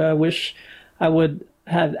family, or I wish I would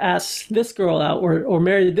have asked this girl out, or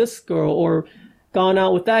married this girl, or gone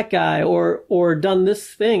out with that guy, or done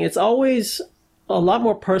this thing. It's always a lot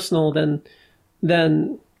more personal than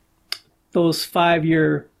those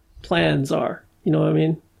 5-year plans are. You know what I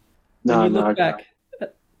mean? When you look back,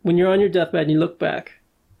 when you're on your deathbed and you look back,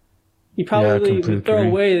 you probably would throw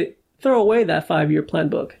away that 5-year plan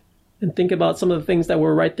book and think about some of the things that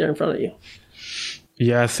were right there in front of you.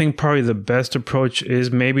 Yeah, I think probably the best approach is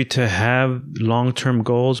maybe to have long-term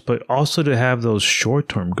goals, but also to have those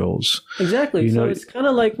short-term goals. Exactly. So it's kind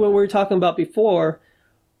of like what we were talking about before,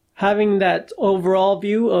 having that overall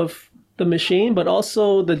view of the machine, but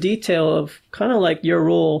also the detail of kind of like your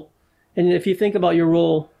role. And if you think about your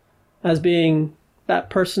role as being that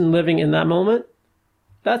person living in that moment,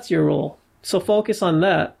 that's your role. So focus on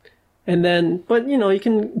that. And then, but you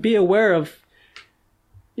can be aware of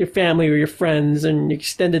your family or your friends and your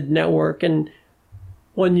extended network. And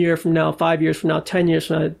 1 year from now, 5 years from now, 10 years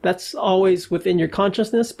from now, that's always within your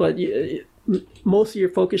consciousness. But most of your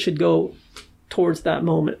focus should go towards that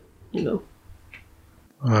moment,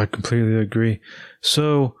 I completely agree.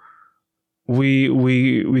 So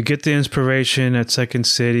we get the inspiration at Second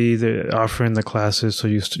City, the offering the classes. So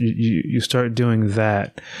you start doing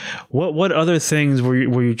that. What other things were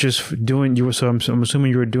you just doing? So I'm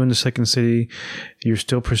assuming you were doing the Second City. You're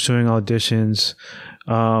still pursuing auditions.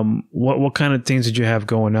 What kind of things did you have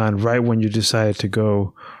going on right when you decided to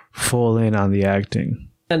go full in on the acting?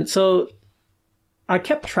 And so I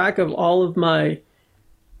kept track of all of my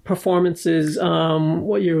performances.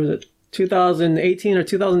 What year was it? 2018 or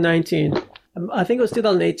 2019? I think it was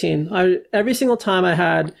 2018. Every single time I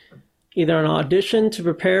had either an audition to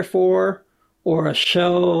prepare for, or a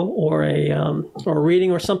show, or a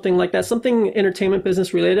reading, or something like that, something entertainment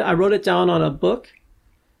business related, I wrote it down on a book.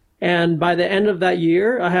 And by the end of that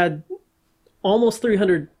year, I had almost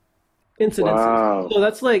 300 incidences. Wow. So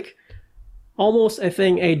that's like almost a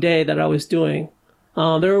thing a day that I was doing.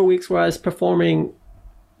 There were weeks where I was performing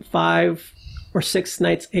 5 or 6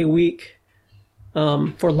 nights a week.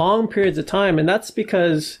 For long periods of time. And that's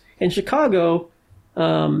because in Chicago,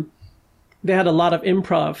 they had a lot of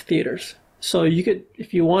improv theaters. So you could,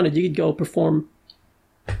 if you wanted, you could go perform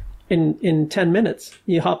in 10 minutes.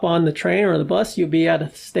 You hop on the train or the bus, you'll be at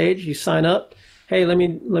a stage, you sign up. Hey, let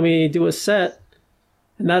me do a set.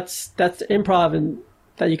 And that's improv and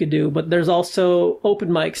that you could do. But there's also open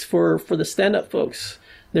mics for the stand-up folks.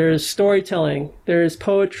 There's storytelling. There's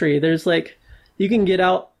poetry. There's you can get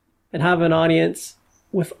out and have an audience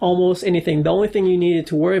with almost anything. The only thing you needed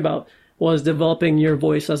to worry about was developing your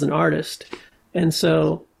voice as an artist. And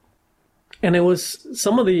it was,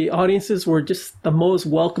 some of the audiences were just the most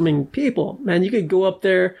welcoming people. Man, you could go up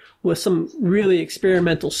there with some really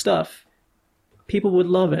experimental stuff. People would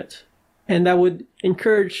love it. And that would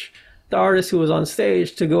encourage the artist who was on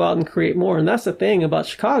stage to go out and create more. And that's the thing about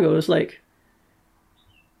Chicago, is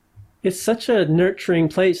it's such a nurturing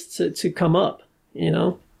place to come up,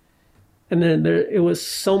 And then it was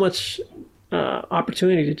so much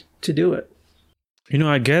opportunity to do it.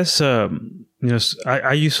 I guess, I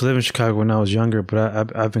used to live in Chicago when I was younger,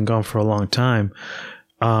 but I've been gone for a long time.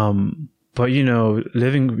 But,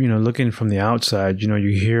 living, looking from the outside,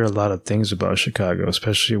 you hear a lot of things about Chicago,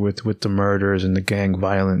 especially with the murders and the gang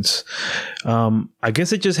violence. I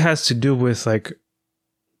guess it just has to do with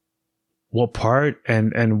what part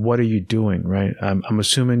and what are you doing, right? I'm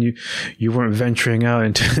assuming you weren't venturing out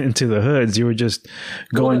into the hoods. You were just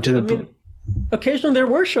going to the. Occasionally there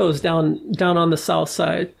were shows down on the south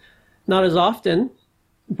side, not as often,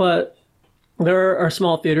 but there are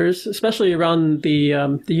small theaters, especially around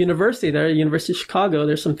the university there, University of Chicago.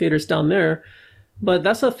 There's some theaters down there, but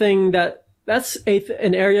that's a thing that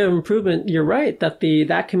an area of improvement. You're right that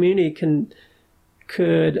that community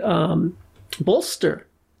could bolster,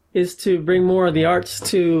 is to bring more of the arts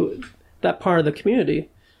to that part of the community.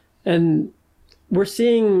 And we're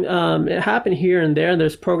seeing it happen here and there.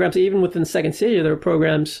 There's programs, even within Second City, there are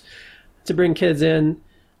programs to bring kids in.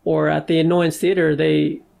 Or at the Annoyance Theater,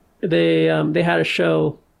 they had a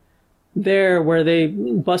show there where they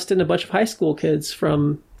busted in a bunch of high school kids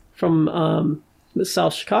from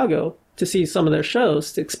South Chicago to see some of their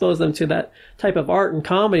shows, to expose them to that type of art and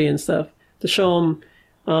comedy and stuff, to show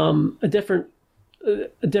them a different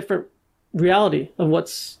reality of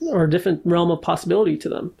or a different realm of possibility to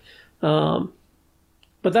them.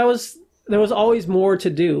 But there was always more to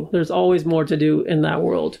do. There's always more to do in that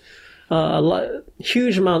world.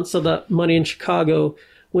 Huge amounts of the money in Chicago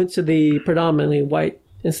went to the predominantly white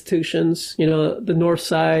institutions, the North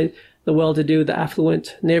Side, the well-to-do, the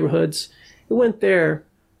affluent neighborhoods. It went there.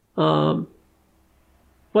 But,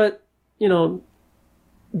 the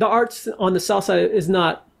arts on the South Side is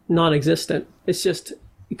not non-existent. It's just,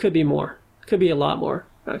 it could be more. It could be a lot more,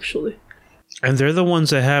 actually. And they're the ones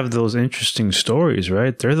that have those interesting stories,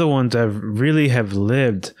 right? They're the ones that really have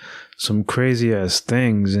lived some crazy ass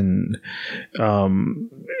things, and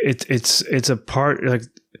it's a part like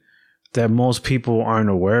that most people aren't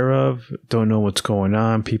aware of, don't know what's going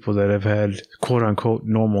on. People that have had quote unquote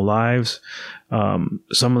normal lives. Some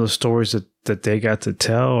of the stories that they got to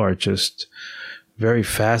tell are just very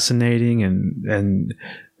fascinating, and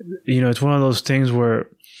it's one of those things where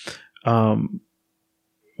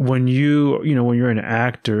when you're an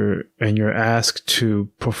actor and you're asked to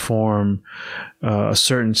perform a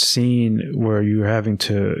certain scene where you're having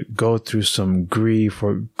to go through some grief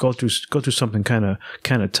or go through something kind of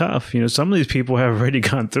tough, some of these people have already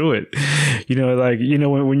gone through it.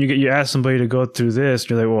 When you ask somebody to go through this,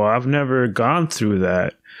 you're like, well, I've never gone through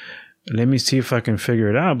that. Let me see if I can figure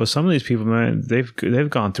it out. But some of these people, man, they've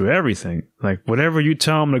gone through everything. Like whatever you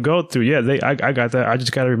tell them to go through, I got that. I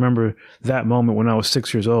just got to remember that moment when I was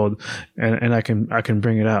 6 years old, and I can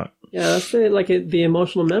bring it out. Yeah, that's the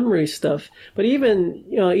emotional memory stuff. But even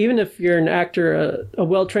if you're an actor, a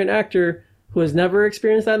well-trained actor who has never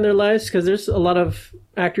experienced that in their lives, because there's a lot of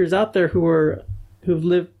actors out there who've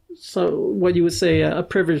lived what you would say a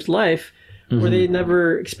privileged life, where they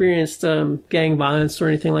never experienced gang violence or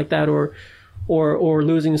anything like that, or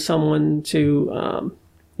losing someone to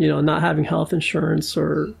not having health insurance,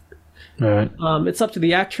 or right. It's up to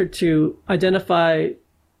the actor to identify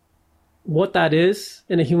what that is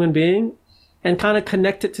in a human being and kind of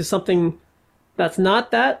connect it to something that's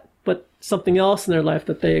not that, but something else in their life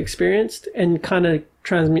that they experienced, and kind of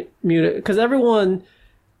transmute it. Because everyone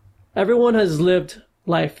has lived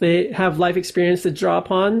life. They have life experience to draw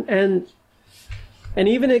upon, and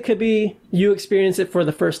even it could be you experience it for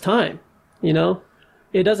the first time,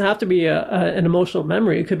 It doesn't have to be an emotional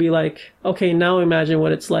memory. It could be like, okay, now imagine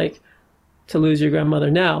what it's like to lose your grandmother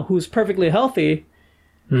now, who's perfectly healthy.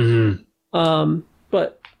 Mm-hmm.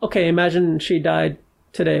 But, okay, imagine she died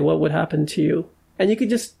today. What would happen to you? And you could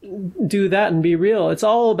just do that and be real. It's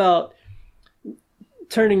all about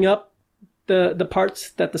turning up the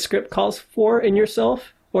parts that the script calls for in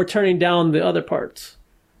yourself, or turning down the other parts.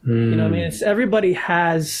 Everybody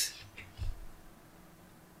has.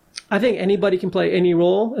 I think anybody can play any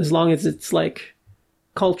role as long as it's like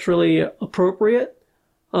culturally appropriate.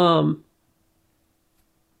 You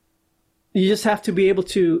just have to be able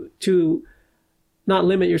to not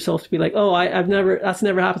limit yourself to be like, oh, that's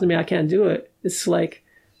never happened to me, I can't do it. It's like,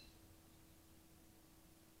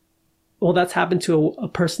 well, that's happened to a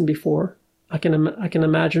person before. I can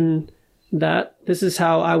imagine that. This is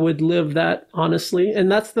how I would live that honestly. And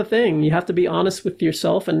that's the thing. You have to be honest with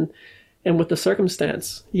yourself and with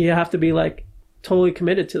you have to be like totally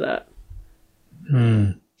committed to that.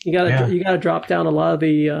 You gotta drop down a lot of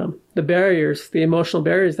the barriers, the emotional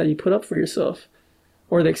barriers that you put up for yourself,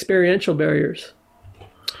 or the experiential barriers.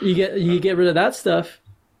 You get rid of that stuff,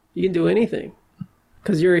 you can do anything,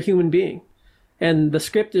 because you're a human being, and the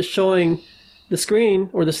script is showing, the screen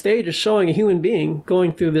or the stage is showing a human being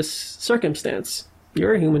going through this circumstance.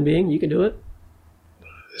 You're a human being, you can do it.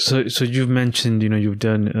 So you've mentioned, you've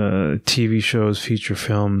done TV shows, feature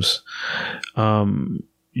films.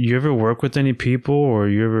 You ever work with any people, or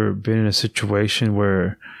you ever been in a situation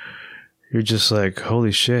where you're just like,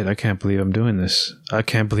 holy shit, I can't believe I'm doing this. I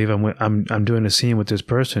can't believe I'm doing a scene with this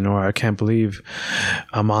person, or I can't believe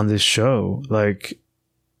I'm on this show. Like,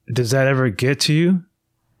 does that ever get to you?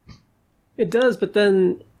 It does, but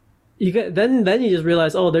then you just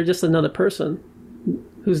realize, oh, they're just another person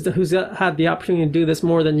who's had the opportunity to do this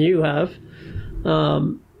more than you have,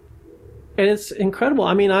 and it's incredible.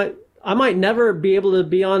 I mean, I might never be able to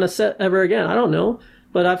be on a set ever again. I don't know,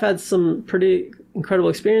 but I've had some pretty incredible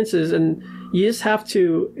experiences, and you just have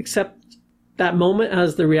to accept that moment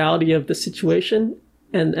as the reality of the situation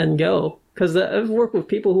and go. Because I've worked with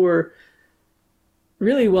people who are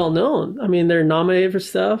really well known. I mean, they're nominated for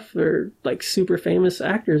stuff. They're like super famous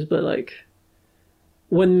actors, but like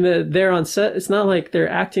when they're on set, it's not like they're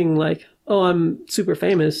acting like, oh, I'm super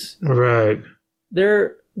famous. Right.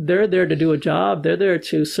 They're there to do a job. They're there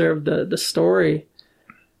to serve the story,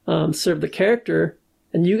 serve the character,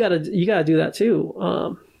 and you gotta do that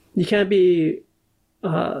too. You can't be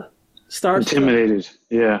starstruck. Intimidated.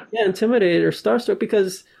 Yeah, intimidated or starstruck,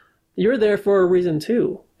 because you're there for a reason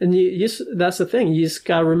too. And you that's the thing. You just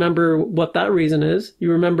gotta remember what that reason is.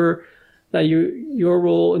 You remember that your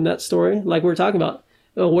role in that story, like we're talking about,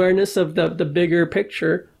 awareness of the bigger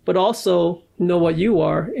picture, but also know what you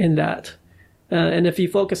are in that. And if you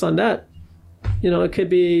focus on that, it could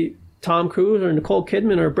be Tom Cruise or Nicole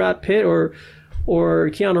Kidman or Brad Pitt or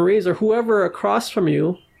Keanu Reeves or whoever across from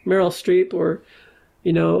you, Meryl Streep or,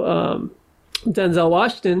 Denzel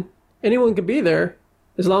Washington. Anyone could be there.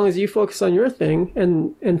 As long as you focus on your thing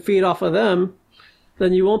and feed off of them,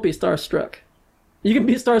 then you won't be starstruck. You can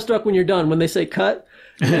be starstruck when you're done. When they say cut,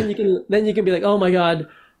 then you can be like, oh my God,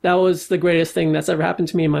 that was the greatest thing that's ever happened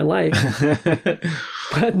to me in my life.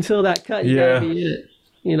 But until that cut, you gotta be in it.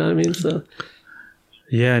 You know what I mean? So.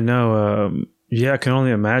 Yeah, no, I can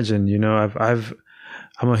only imagine.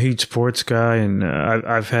 I'm a huge sports guy, and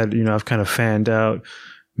I've had, I've kind of fanned out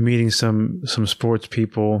meeting some sports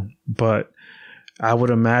people, but I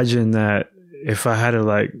would imagine that if I had to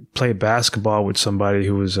like play basketball with somebody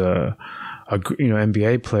who was a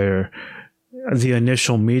NBA player, the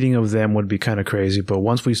initial meeting of them would be kind of crazy. But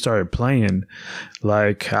once we started playing,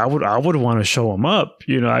 like I would want to show them up.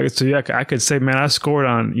 I could say, man, I scored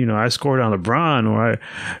on LeBron, or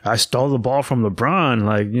I stole the ball from LeBron.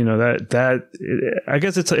 Like, that I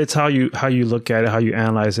guess it's how you look at it, how you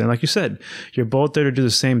analyze it. And like you said, you're both there to do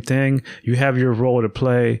the same thing. You have your role to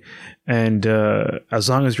play. And as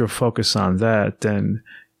long as you're focused on that, then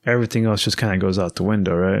everything else just kind of goes out the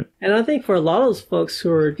window, right? And I think for a lot of those folks who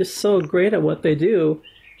are just so great at what they do,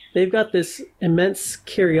 they've got this immense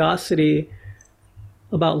curiosity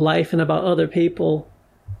about life and about other people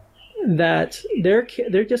that they're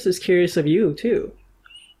just as curious of you too.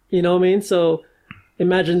 You know what I mean? So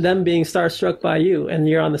imagine them being starstruck by you, and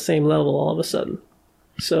you're on the same level all of a sudden.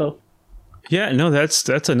 So. Yeah, no, that's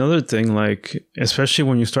another thing. Like, especially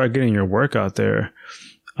when you start getting your work out there.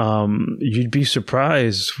 You'd be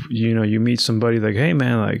surprised, you meet somebody like, hey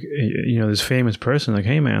man, like, this famous person, like,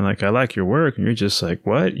 hey man, like, I like your work. And you're just like,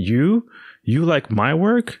 what? You like my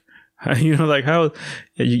work? Like how,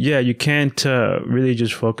 you can't, really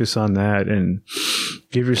just focus on that and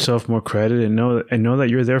give yourself more credit and know that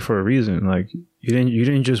you're there for a reason. Like you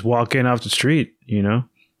didn't just walk in off the street, Yeah.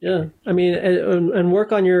 I mean, and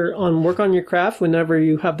work on your craft whenever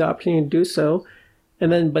you have the opportunity to do so.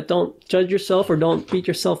 But don't judge yourself, or don't beat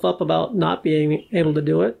yourself up about not being able to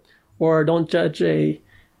do it, or don't judge a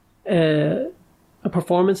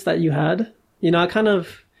performance that you had.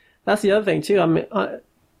 That's the other thing too. I mean,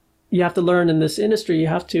 you have to learn in this industry. You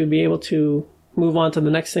have to be able to move on to the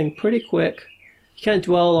next thing pretty quick. You can't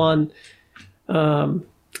dwell on a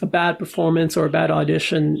bad performance or a bad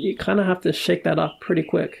audition. You kind of have to shake that off pretty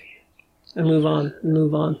quick and move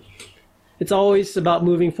on. It's always about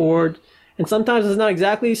moving forward. And sometimes it's not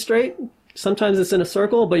exactly straight. Sometimes it's in a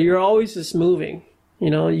circle, but you're always just moving.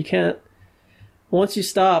 You can't, once you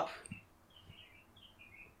stop,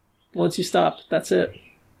 that's it.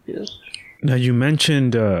 Now you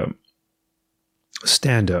mentioned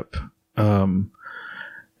stand-up. Did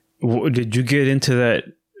you get into that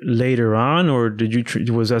later on, or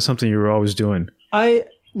was that something you were always doing? I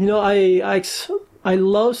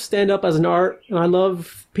love stand-up as an art, and I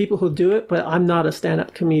love people who do it, but I'm not a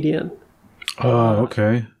stand-up comedian. Oh,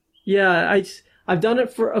 okay. Yeah, I've done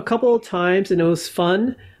it for a couple of times, and it was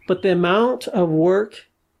fun, but the amount of work,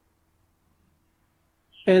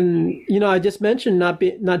 and I just mentioned not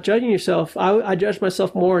judging yourself. I judge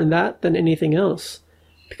myself more in that than anything else,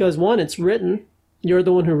 because one, it's written. You're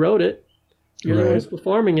the one who wrote it. You're the one who's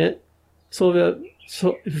performing it. So if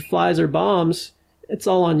it flies or bombs, it's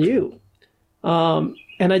all on you. And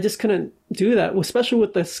I just couldn't do that, especially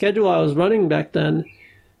with the schedule I was running back then.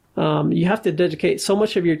 You have to dedicate so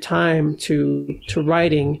much of your time to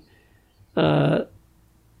writing good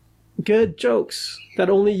jokes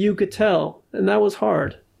that only you could tell. And that was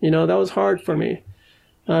hard. That was hard for me.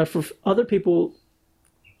 For other people,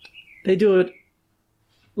 they do it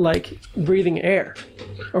like breathing air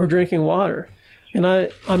or drinking water. And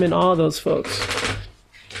I'm in awe of those folks.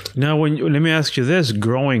 Now, let me ask you this: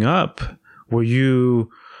 growing up, were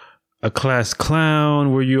you a class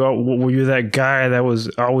clown? Were you that guy that was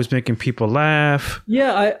always making people laugh?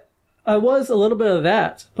 Yeah, I was a little bit of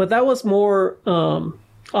that, but that was more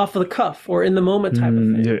off of the cuff or in the moment type of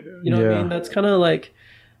thing. Yeah, you know what I mean? That's kind of like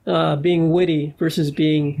being witty versus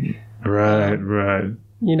being right.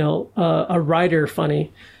 You know, a writer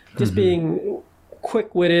funny. Just being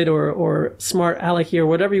quick-witted or smart alecky or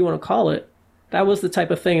whatever you want to call it. That was the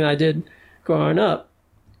type of thing I did growing up.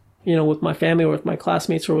 You know, with my family or with my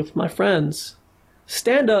classmates or with my friends.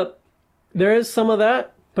 Stand-up, there is some of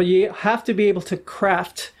that, but you have to be able to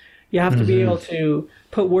craft. You have to be able to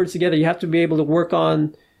put words together. You have to be able to work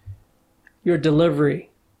on your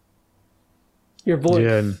delivery, your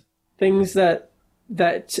voice, things that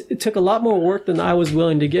it took a lot more work than I was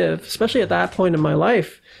willing to give, especially at that point in my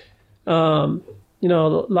life. You know,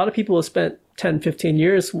 a lot of people have spent 10, 15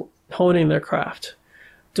 years honing their craft,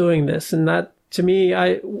 doing this. And that, to me,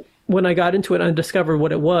 when I got into it and I discovered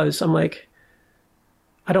what it was, I'm like,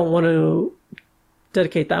 I don't want to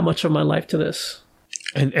dedicate that much of my life to this.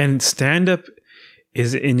 And stand-up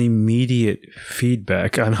is an immediate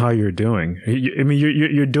feedback on how you're doing. I mean,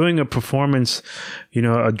 you're doing a performance, you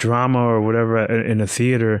know, a drama or whatever in a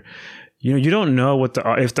theater. You know, you don't know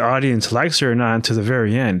if the audience likes it or not until the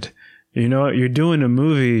very end. You know, you're doing a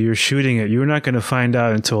movie, you're shooting it. You're not going to find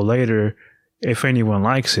out until later if anyone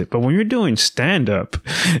likes it. But when you're doing stand-up,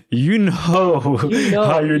 you know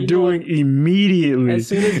how you're doing immediately. As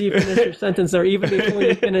soon as you finish your sentence, or even before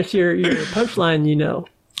you finish your punchline, you know.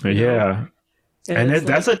 Yeah. And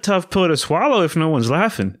that's a tough pill to swallow if no one's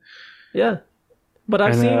laughing. Yeah. But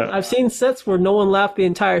I've seen sets where no one laughed the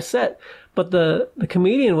entire set, but the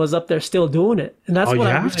comedian was up there still doing it. And that's what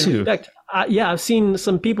I really respect. I've seen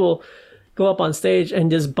some people go up on stage and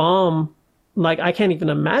just bomb like I can't even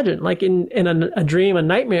imagine, like in a dream, a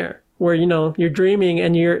nightmare, where, you know, you're dreaming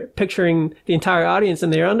and you're picturing the entire audience in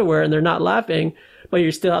their underwear and they're not laughing, but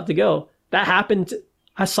you still have to go. That happened.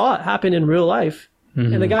 I saw it happen in real life.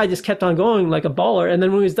 And the guy just kept on going like a baller. And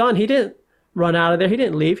then when he was done, he didn't run out of there. He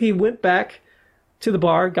didn't leave. He went back to the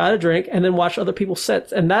bar, got a drink, and then watched other people's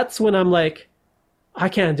sets. And that's when I'm like, I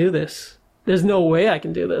can't do this. There's no way I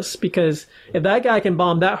can do this, because if that guy can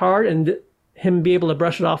bomb that hard and him be able to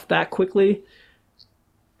brush it off that quickly,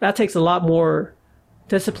 that takes a lot more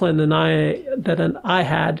discipline than I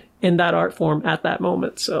had in that art form at that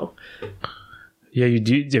moment. So yeah, you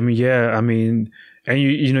do. I mean, and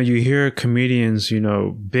you hear comedians, you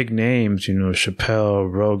know, big names, you know,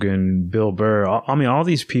 Chappelle, Rogan, Bill Burr. I mean, all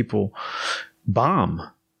these people bomb.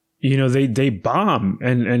 You know, they bomb,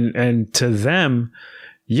 and to them,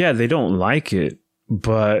 yeah, they don't like it,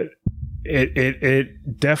 but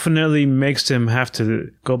it definitely makes them have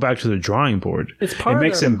to go back to the drawing board. It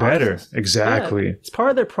makes them better. Exactly. Yeah, it's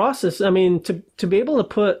part of their process. I mean, to be able to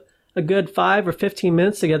put a good 5 or 15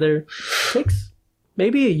 minutes together takes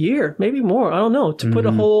maybe a year, maybe more. I don't know. To put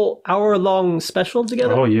a whole hour-long special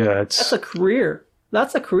together. Oh yeah, that's a career.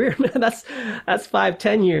 That's a career, man. That's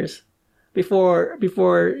 5-10 years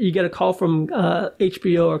before you get a call from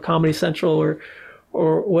HBO or Comedy Central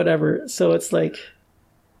or whatever. So it's like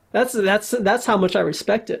that's how much I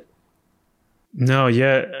respect it. No,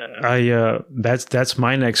 yeah, that's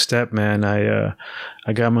my next step, man.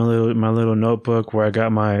 I got my little notebook where I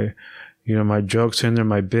got my, you know, my jokes in there,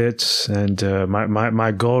 my bits, and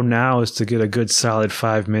my goal now is to get a good solid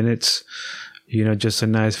 5 minutes, you know, just a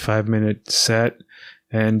nice 5-minute set,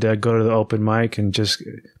 and go to the open mic and just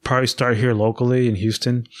probably start here locally in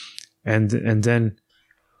Houston, and then.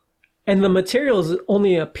 And the material is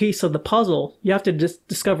only a piece of the puzzle. You have to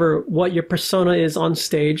discover what your persona is on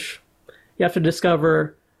stage. You have to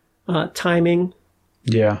discover timing.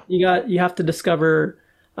 Yeah. You have to discover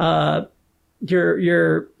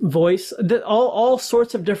your voice, all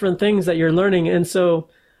sorts of different things that you're learning. And so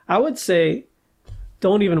I would say,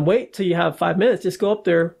 don't even wait till you have 5 minutes. Just go up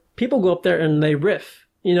there. People go up there and they riff.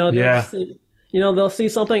 You know, they'll see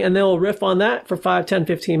something and they'll riff on that for 5, 10,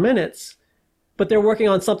 15 minutes. But they're working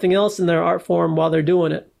on something else in their art form while they're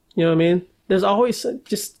doing it. You know what I mean? There's always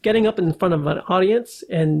just getting up in front of an audience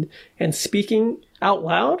and speaking out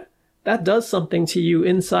loud. That does something to you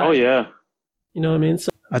inside. Oh yeah. You know what I mean? So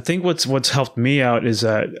I think what's helped me out is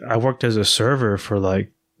that I worked as a server for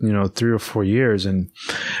like, you know, 3 or 4 years, and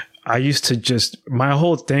I used to my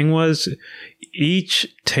whole thing was each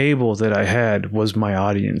table that I had was my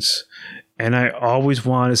audience, and I always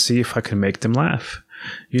wanted to see if I could make them laugh.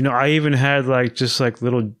 You know, I even had like just like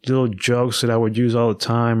little jokes that I would use all the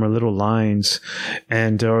time, or little lines,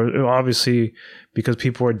 and obviously because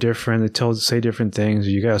people are different, they say different things.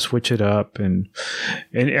 You gotta switch it up, and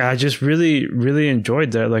I just really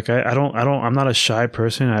enjoyed that. Like I'm not a shy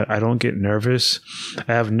person. I don't get nervous.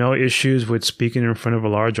 I have no issues with speaking in front of a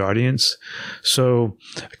large audience. So,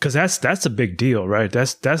 because that's a big deal, right?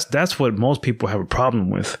 That's what most people have a problem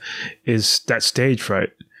with, is that stage fright.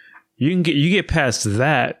 You get past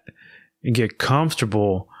that and get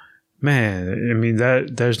comfortable. Man, I mean,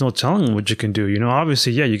 there's no telling what you can do. You know,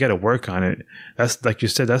 obviously, yeah, you got to work on it. That's, like you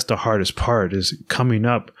said, that's the hardest part, is coming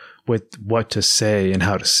up with what to say and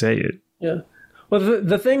how to say it. Yeah. Well,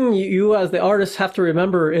 the thing you as the artist have to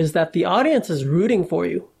remember is that the audience is rooting for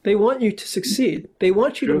you. They want you to succeed. They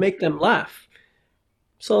want you to make them laugh.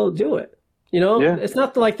 So do it. You know, It's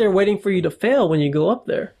not like they're waiting for you to fail when you go up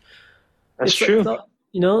there. That's true.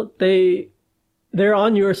 You know, they're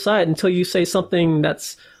on your side until you say something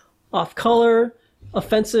that's off color,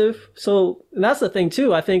 offensive. So that's the thing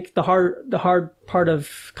too. I think the hard part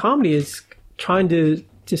of comedy is trying to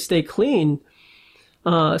stay clean,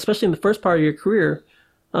 especially in the first part of your career.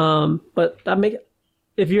 But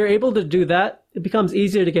if you're able to do that, it becomes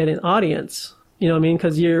easier to get an audience. You know what I mean?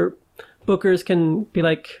 Because your bookers can be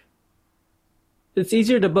like, it's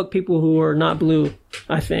easier to book people who are not blue,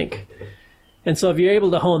 I think. And so if you're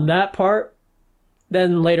able to hone that part,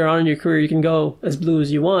 then later on in your career, you can go as blue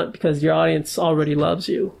as you want because your audience already loves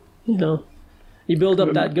you. You know, you build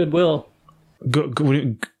up that goodwill.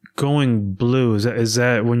 Going blue, is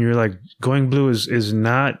that when you're like going blue is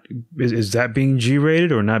that being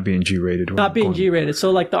G-rated or not being G-rated? Not being G-rated.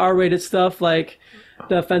 So like the R-rated stuff, like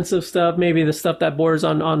the offensive stuff, maybe the stuff that borders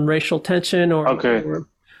on racial tension or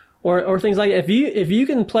things like that. If you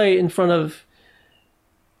can play in front of,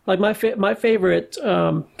 like my favorite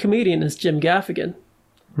comedian is Jim Gaffigan.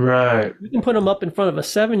 Right. You can put him up in front of a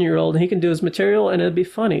 7-year-old and he can do his material and it'd be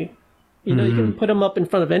funny. You know, you can put him up in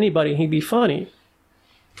front of anybody and he'd be funny.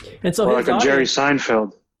 And so like a Jerry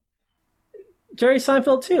Seinfeld. Jerry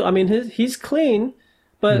Seinfeld too. I mean, he's clean,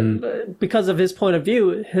 but because of his point of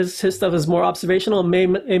view, his stuff is more observational.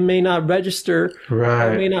 It may not register.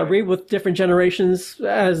 Right. It may not read with different generations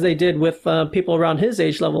as they did with people around his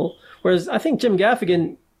age level. Whereas I think Jim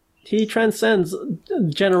Gaffigan, he transcends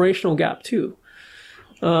generational gap too.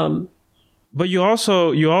 But you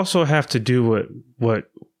also have to do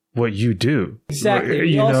what you do.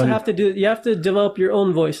 Exactly. You have to develop your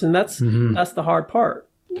own voice, and that's the hard part.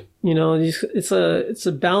 You know, it's a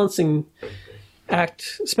balancing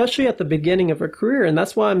act, especially at the beginning of a career, and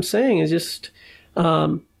that's why I'm saying is just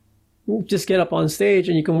get up on stage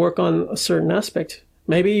and you can work on a certain aspect.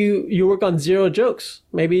 Maybe you work on 0 jokes.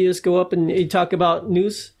 Maybe you just go up and you talk about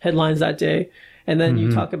news headlines that day, and then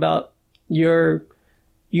you talk about your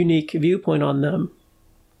unique viewpoint on them.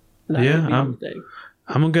 I'm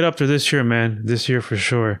gonna get up to this year, man. This year for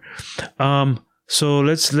sure. So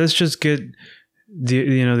let's just get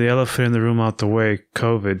the elephant in the room out the way.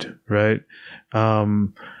 COVID, right?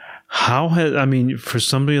 For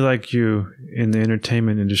somebody like you in the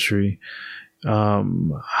entertainment industry,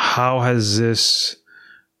 how has this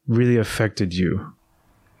really affected you?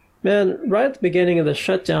 Man, right at the beginning of the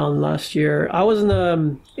shutdown last year, I was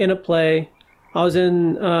in a play. I was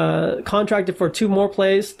contracted for 2 more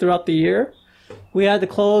plays throughout the year. We had to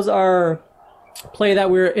close our play that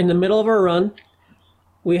we were in the middle of our run.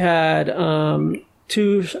 We had 2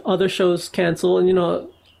 other shows canceled, and you know,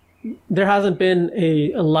 there hasn't been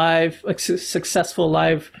a successful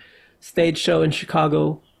live stage show in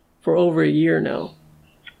Chicago for over a year now.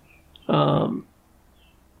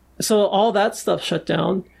 So all that stuff shut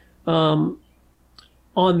down. On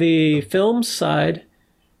the film side,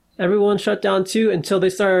 everyone shut down too until they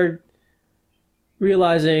started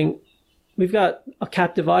realizing we've got a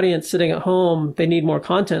captive audience sitting at home. They need more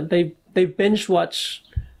content. They binge watch,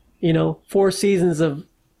 4 seasons of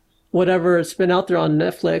whatever it's been out there on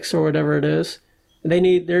Netflix or whatever it is.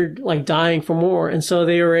 They're like dying for more. And so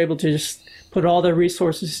they were able to just put all their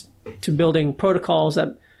resources to building protocols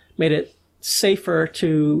that made it safer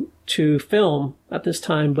to film at this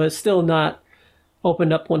time, but it's still not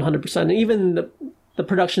opened up 100%. And even the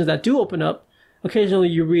productions that do open up, occasionally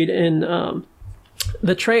you read in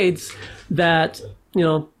the trades that,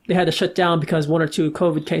 they had to shut down because 1 or 2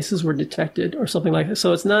 COVID cases were detected or something like that.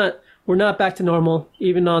 So we're not back to normal,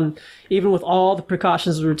 even with all the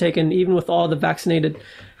precautions we were taking, even with all the vaccinated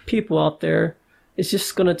people out there. It's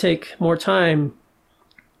just going to take more time.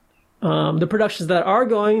 The productions that are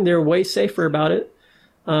going, they're way safer about it.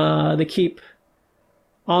 They keep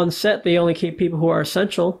on set. They only keep people who are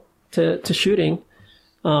essential to shooting.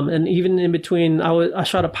 And even in between, I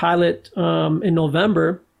shot a pilot in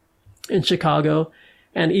November in Chicago,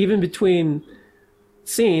 and even between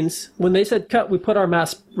scenes, when they said cut, we put our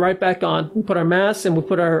mask right back on. We put our masks and we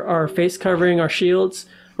put our face covering, our shields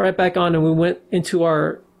right back on, and we went into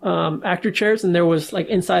our actor chairs, and there was like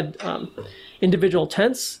inside individial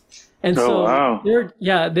tents. And wow.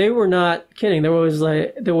 They were not kidding. There was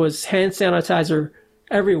hand sanitizer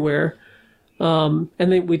everywhere. And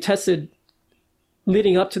then we tested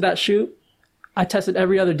leading up to that shoot. I tested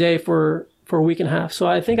every other day for a week and a half. So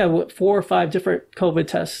I think I went 4 or 5 different COVID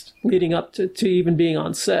tests leading up to even being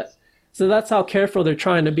on set. So that's how careful they're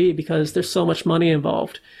trying to be, because there's so much money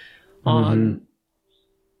involved on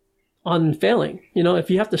failing. You know, if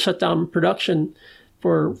you have to shut down production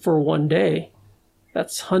for one day,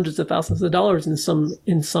 that's hundreds of thousands of dollars in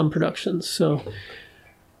some productions. So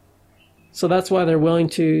that's why they're willing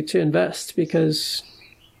to invest, because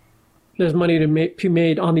there's money to be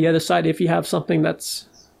made on the other side if you have something that's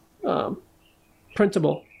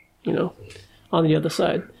printable, you know, on the other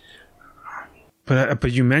side.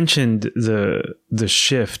 But you mentioned the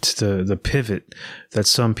shift, the pivot that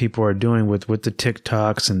some people are doing with the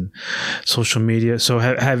TikToks and social media. So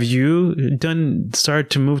have you started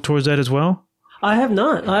to move towards that as well? I have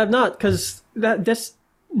not, because that's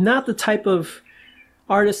not the type of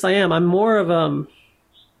artist I am. I'm more of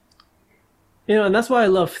and that's why I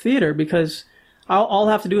love theater, because all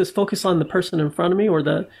I have to do is focus on the person in front of me, or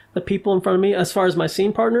the people in front of me, as far as my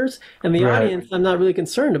scene partners, and the audience I'm not really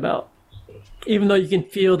concerned about. Even though you can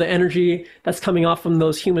feel the energy that's coming off from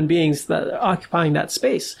those human beings that are occupying that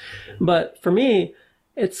space. But for me,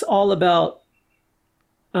 it's all about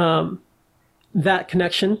that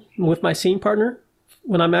connection with my scene partner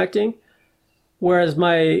when I'm acting. Whereas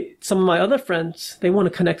some of my other friends, they want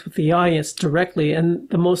to connect with the audience directly. And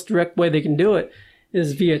the most direct way they can do it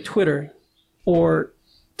is via Twitter or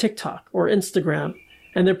TikTok or Instagram.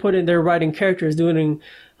 And they're writing characters, doing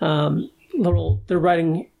they're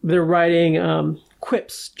writing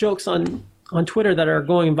quips, jokes on Twitter that are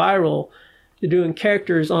going viral. They're doing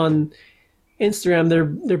characters on Instagram.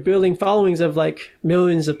 They're building followings of like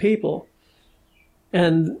millions of people,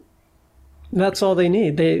 and that's all they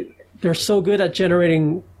need. They're so good at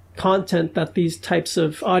generating content that these types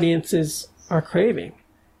of audiences are craving.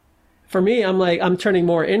 For me, I'm turning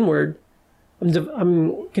more inward.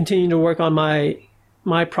 I'm continuing to work on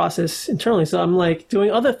my process internally. So I'm like doing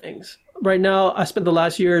other things. Right now, I spent the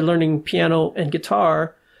last year learning piano and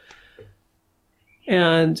guitar,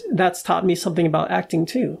 and that's taught me something about acting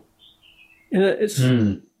too. And it's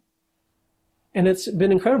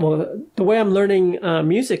been incredible. The way I'm learning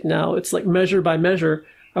music now, it's like measure by measure.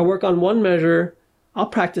 I work on one measure, I'll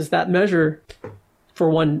practice that measure for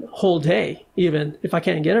one whole day, even if I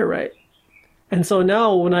can't get it right. And so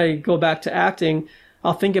now when I go back to acting,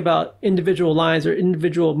 I'll think about individual lines or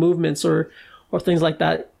individual movements or things like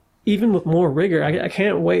that, even with more rigor. I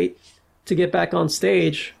can't wait to get back on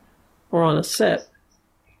stage or on a set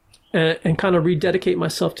and kind of rededicate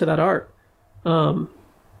myself to that art. And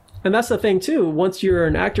that's the thing too. Once you're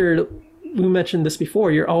an actor, we mentioned this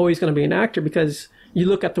before, you're always going to be an actor because you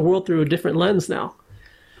look at the world through a different lens now.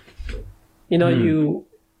 You know,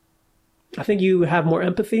 I think you have more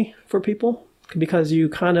empathy for people because you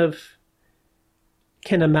kind of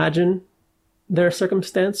can imagine their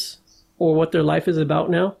circumstance or what their life is about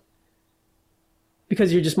now,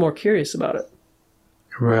 because you're just more curious about it.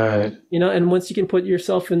 Right. You know, and once you can put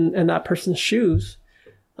yourself in that person's shoes,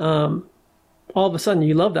 all of a sudden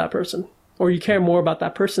you love that person, or you care more about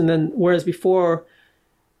that person than, whereas before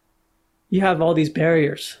you have all these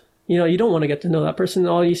barriers. You know, you don't want to get to know that person.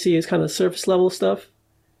 All you see is kind of surface level stuff.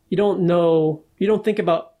 You don't think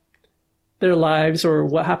about their lives or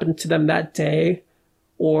what happened to them that day,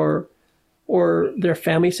 or their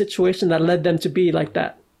family situation that led them to be like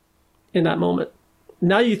that in that moment.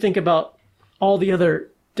 Now you think about all the other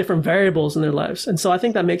different variables in their lives. And so I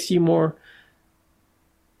think that makes you more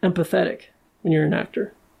empathetic when you're an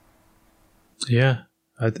actor. Yeah,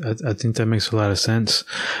 I think that makes a lot of sense.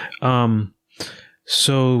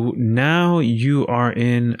 So now you are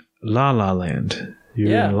in La La Land.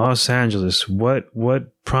 You're in Los Angeles. What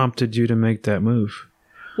prompted you to make that move?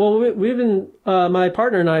 Well, we've been, my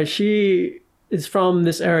partner and I, she is from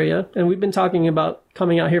this area, and we've been talking about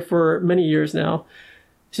coming out here for many years now.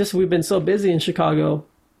 It's just we've been so busy in Chicago.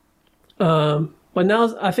 But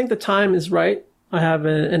now I think the time is right. I have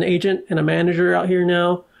an agent and a manager out here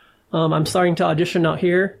now. I'm starting to audition out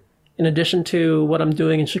here in addition to what I'm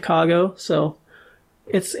doing in Chicago. So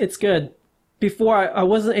it's good. Before I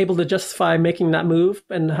wasn't able to justify making that move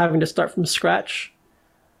and having to start from scratch.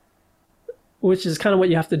 which is kind of what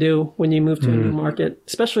you have to do when you move to a new market,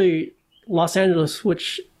 especially Los Angeles,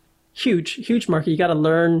 which huge market. You got to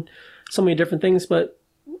learn so many different things, but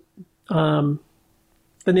the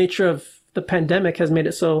nature of the pandemic has made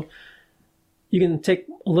it so you can take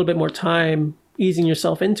a little bit more time easing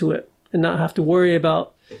yourself into it and not have to worry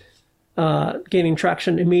about gaining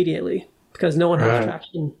traction immediately, because no one has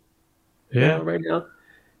traction right now.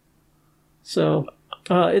 So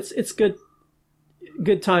it's good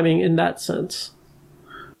timing in that sense.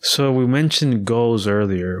 So we mentioned goals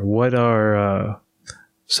earlier. What are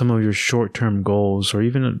some of your short-term goals or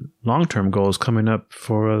even long-term goals coming up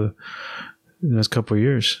for the next couple of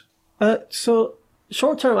years? So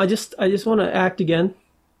short-term, I just want to act again.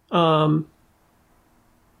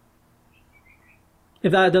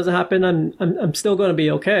 If that doesn't happen, I'm still going to be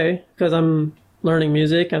okay, because I'm learning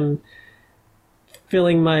music. I'm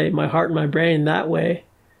filling my heart and my brain that way.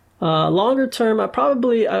 Longer term,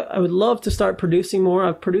 I would love to start producing more.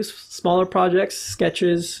 I've produced smaller projects,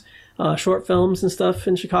 sketches, short films and stuff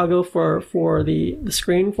in Chicago for the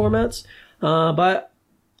screen formats. But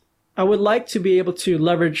I would like to be able to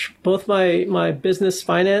leverage both my business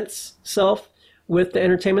finance self with the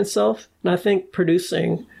entertainment self. And I think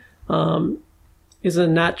producing is a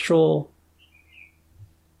natural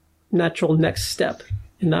next step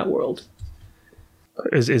in that world.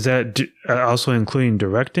 Is that also including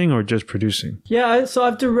directing or just producing? Yeah, so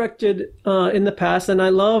I've directed in the past, and I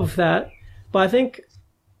love that. But I think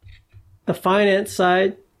the finance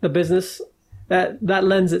side, the business, that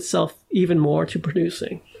lends itself even more to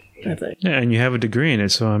producing, I think. Yeah, and you have a degree in it,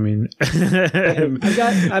 so I mean,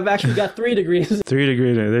 I've actually got 3 degrees. 3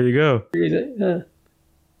 degrees. There you go. Yeah.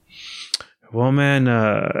 Well, man,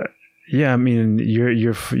 yeah, I mean,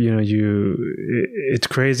 it's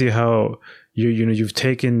crazy how you've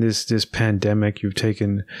taken this pandemic, you've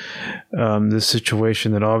taken this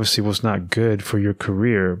situation that obviously was not good for your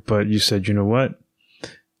career, but you said, you know what,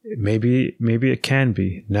 maybe it can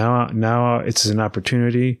be. Now it's an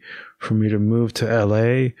opportunity for me to move to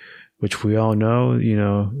LA, which we all know,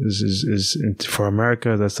 is for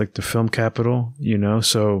America, that's like the film capital,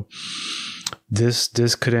 so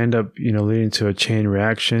this could end up, leading to a chain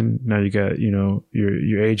reaction. Now you got,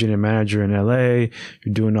 your agent and manager in LA,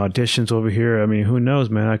 you're doing auditions over here. I mean, who knows,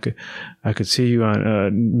 man? I could see you on a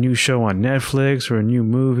new show on Netflix or a new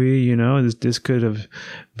movie, this could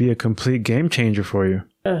be a complete game changer for you.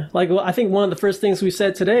 Yeah, I think one of the first things we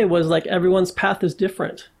said today was everyone's path is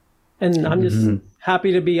different. And I'm just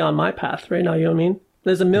happy to be on my path right now. You know what I mean?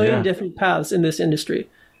 There's a million different paths in this industry,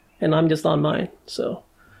 and I'm just on mine. So.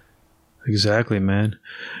 Exactly, man.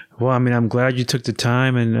 Well, I mean, I'm glad you took the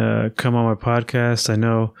time and come on my podcast. I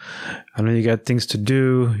know you got things to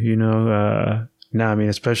do, now, I mean,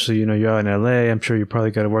 especially, you're out in LA. I'm sure you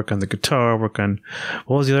probably got to work on the guitar, what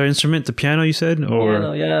was the other instrument? The piano, you said? Or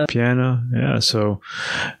piano, yeah. Piano, yeah. So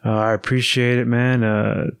I appreciate it,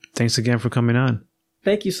 man. Thanks again for coming on.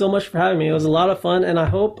 Thank you so much for having me. It was a lot of fun, and I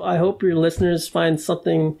hope your listeners find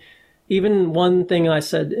something, even one thing I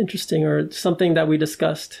said interesting or something that we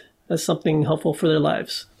discussed, as something helpful for their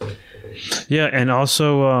lives. Yeah, and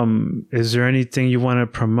also, is there anything you want to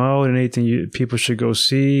promote? Anything people should go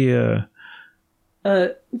see?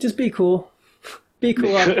 Just be cool. Be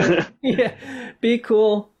cool out there. Yeah, be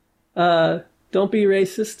cool. Don't be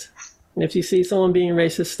racist. And if you see someone being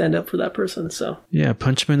racist, stand up for that person. So yeah,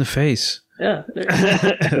 punch them in the face. Yeah.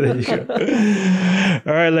 There you go.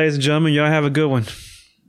 All right, ladies and gentlemen, y'all have a good one.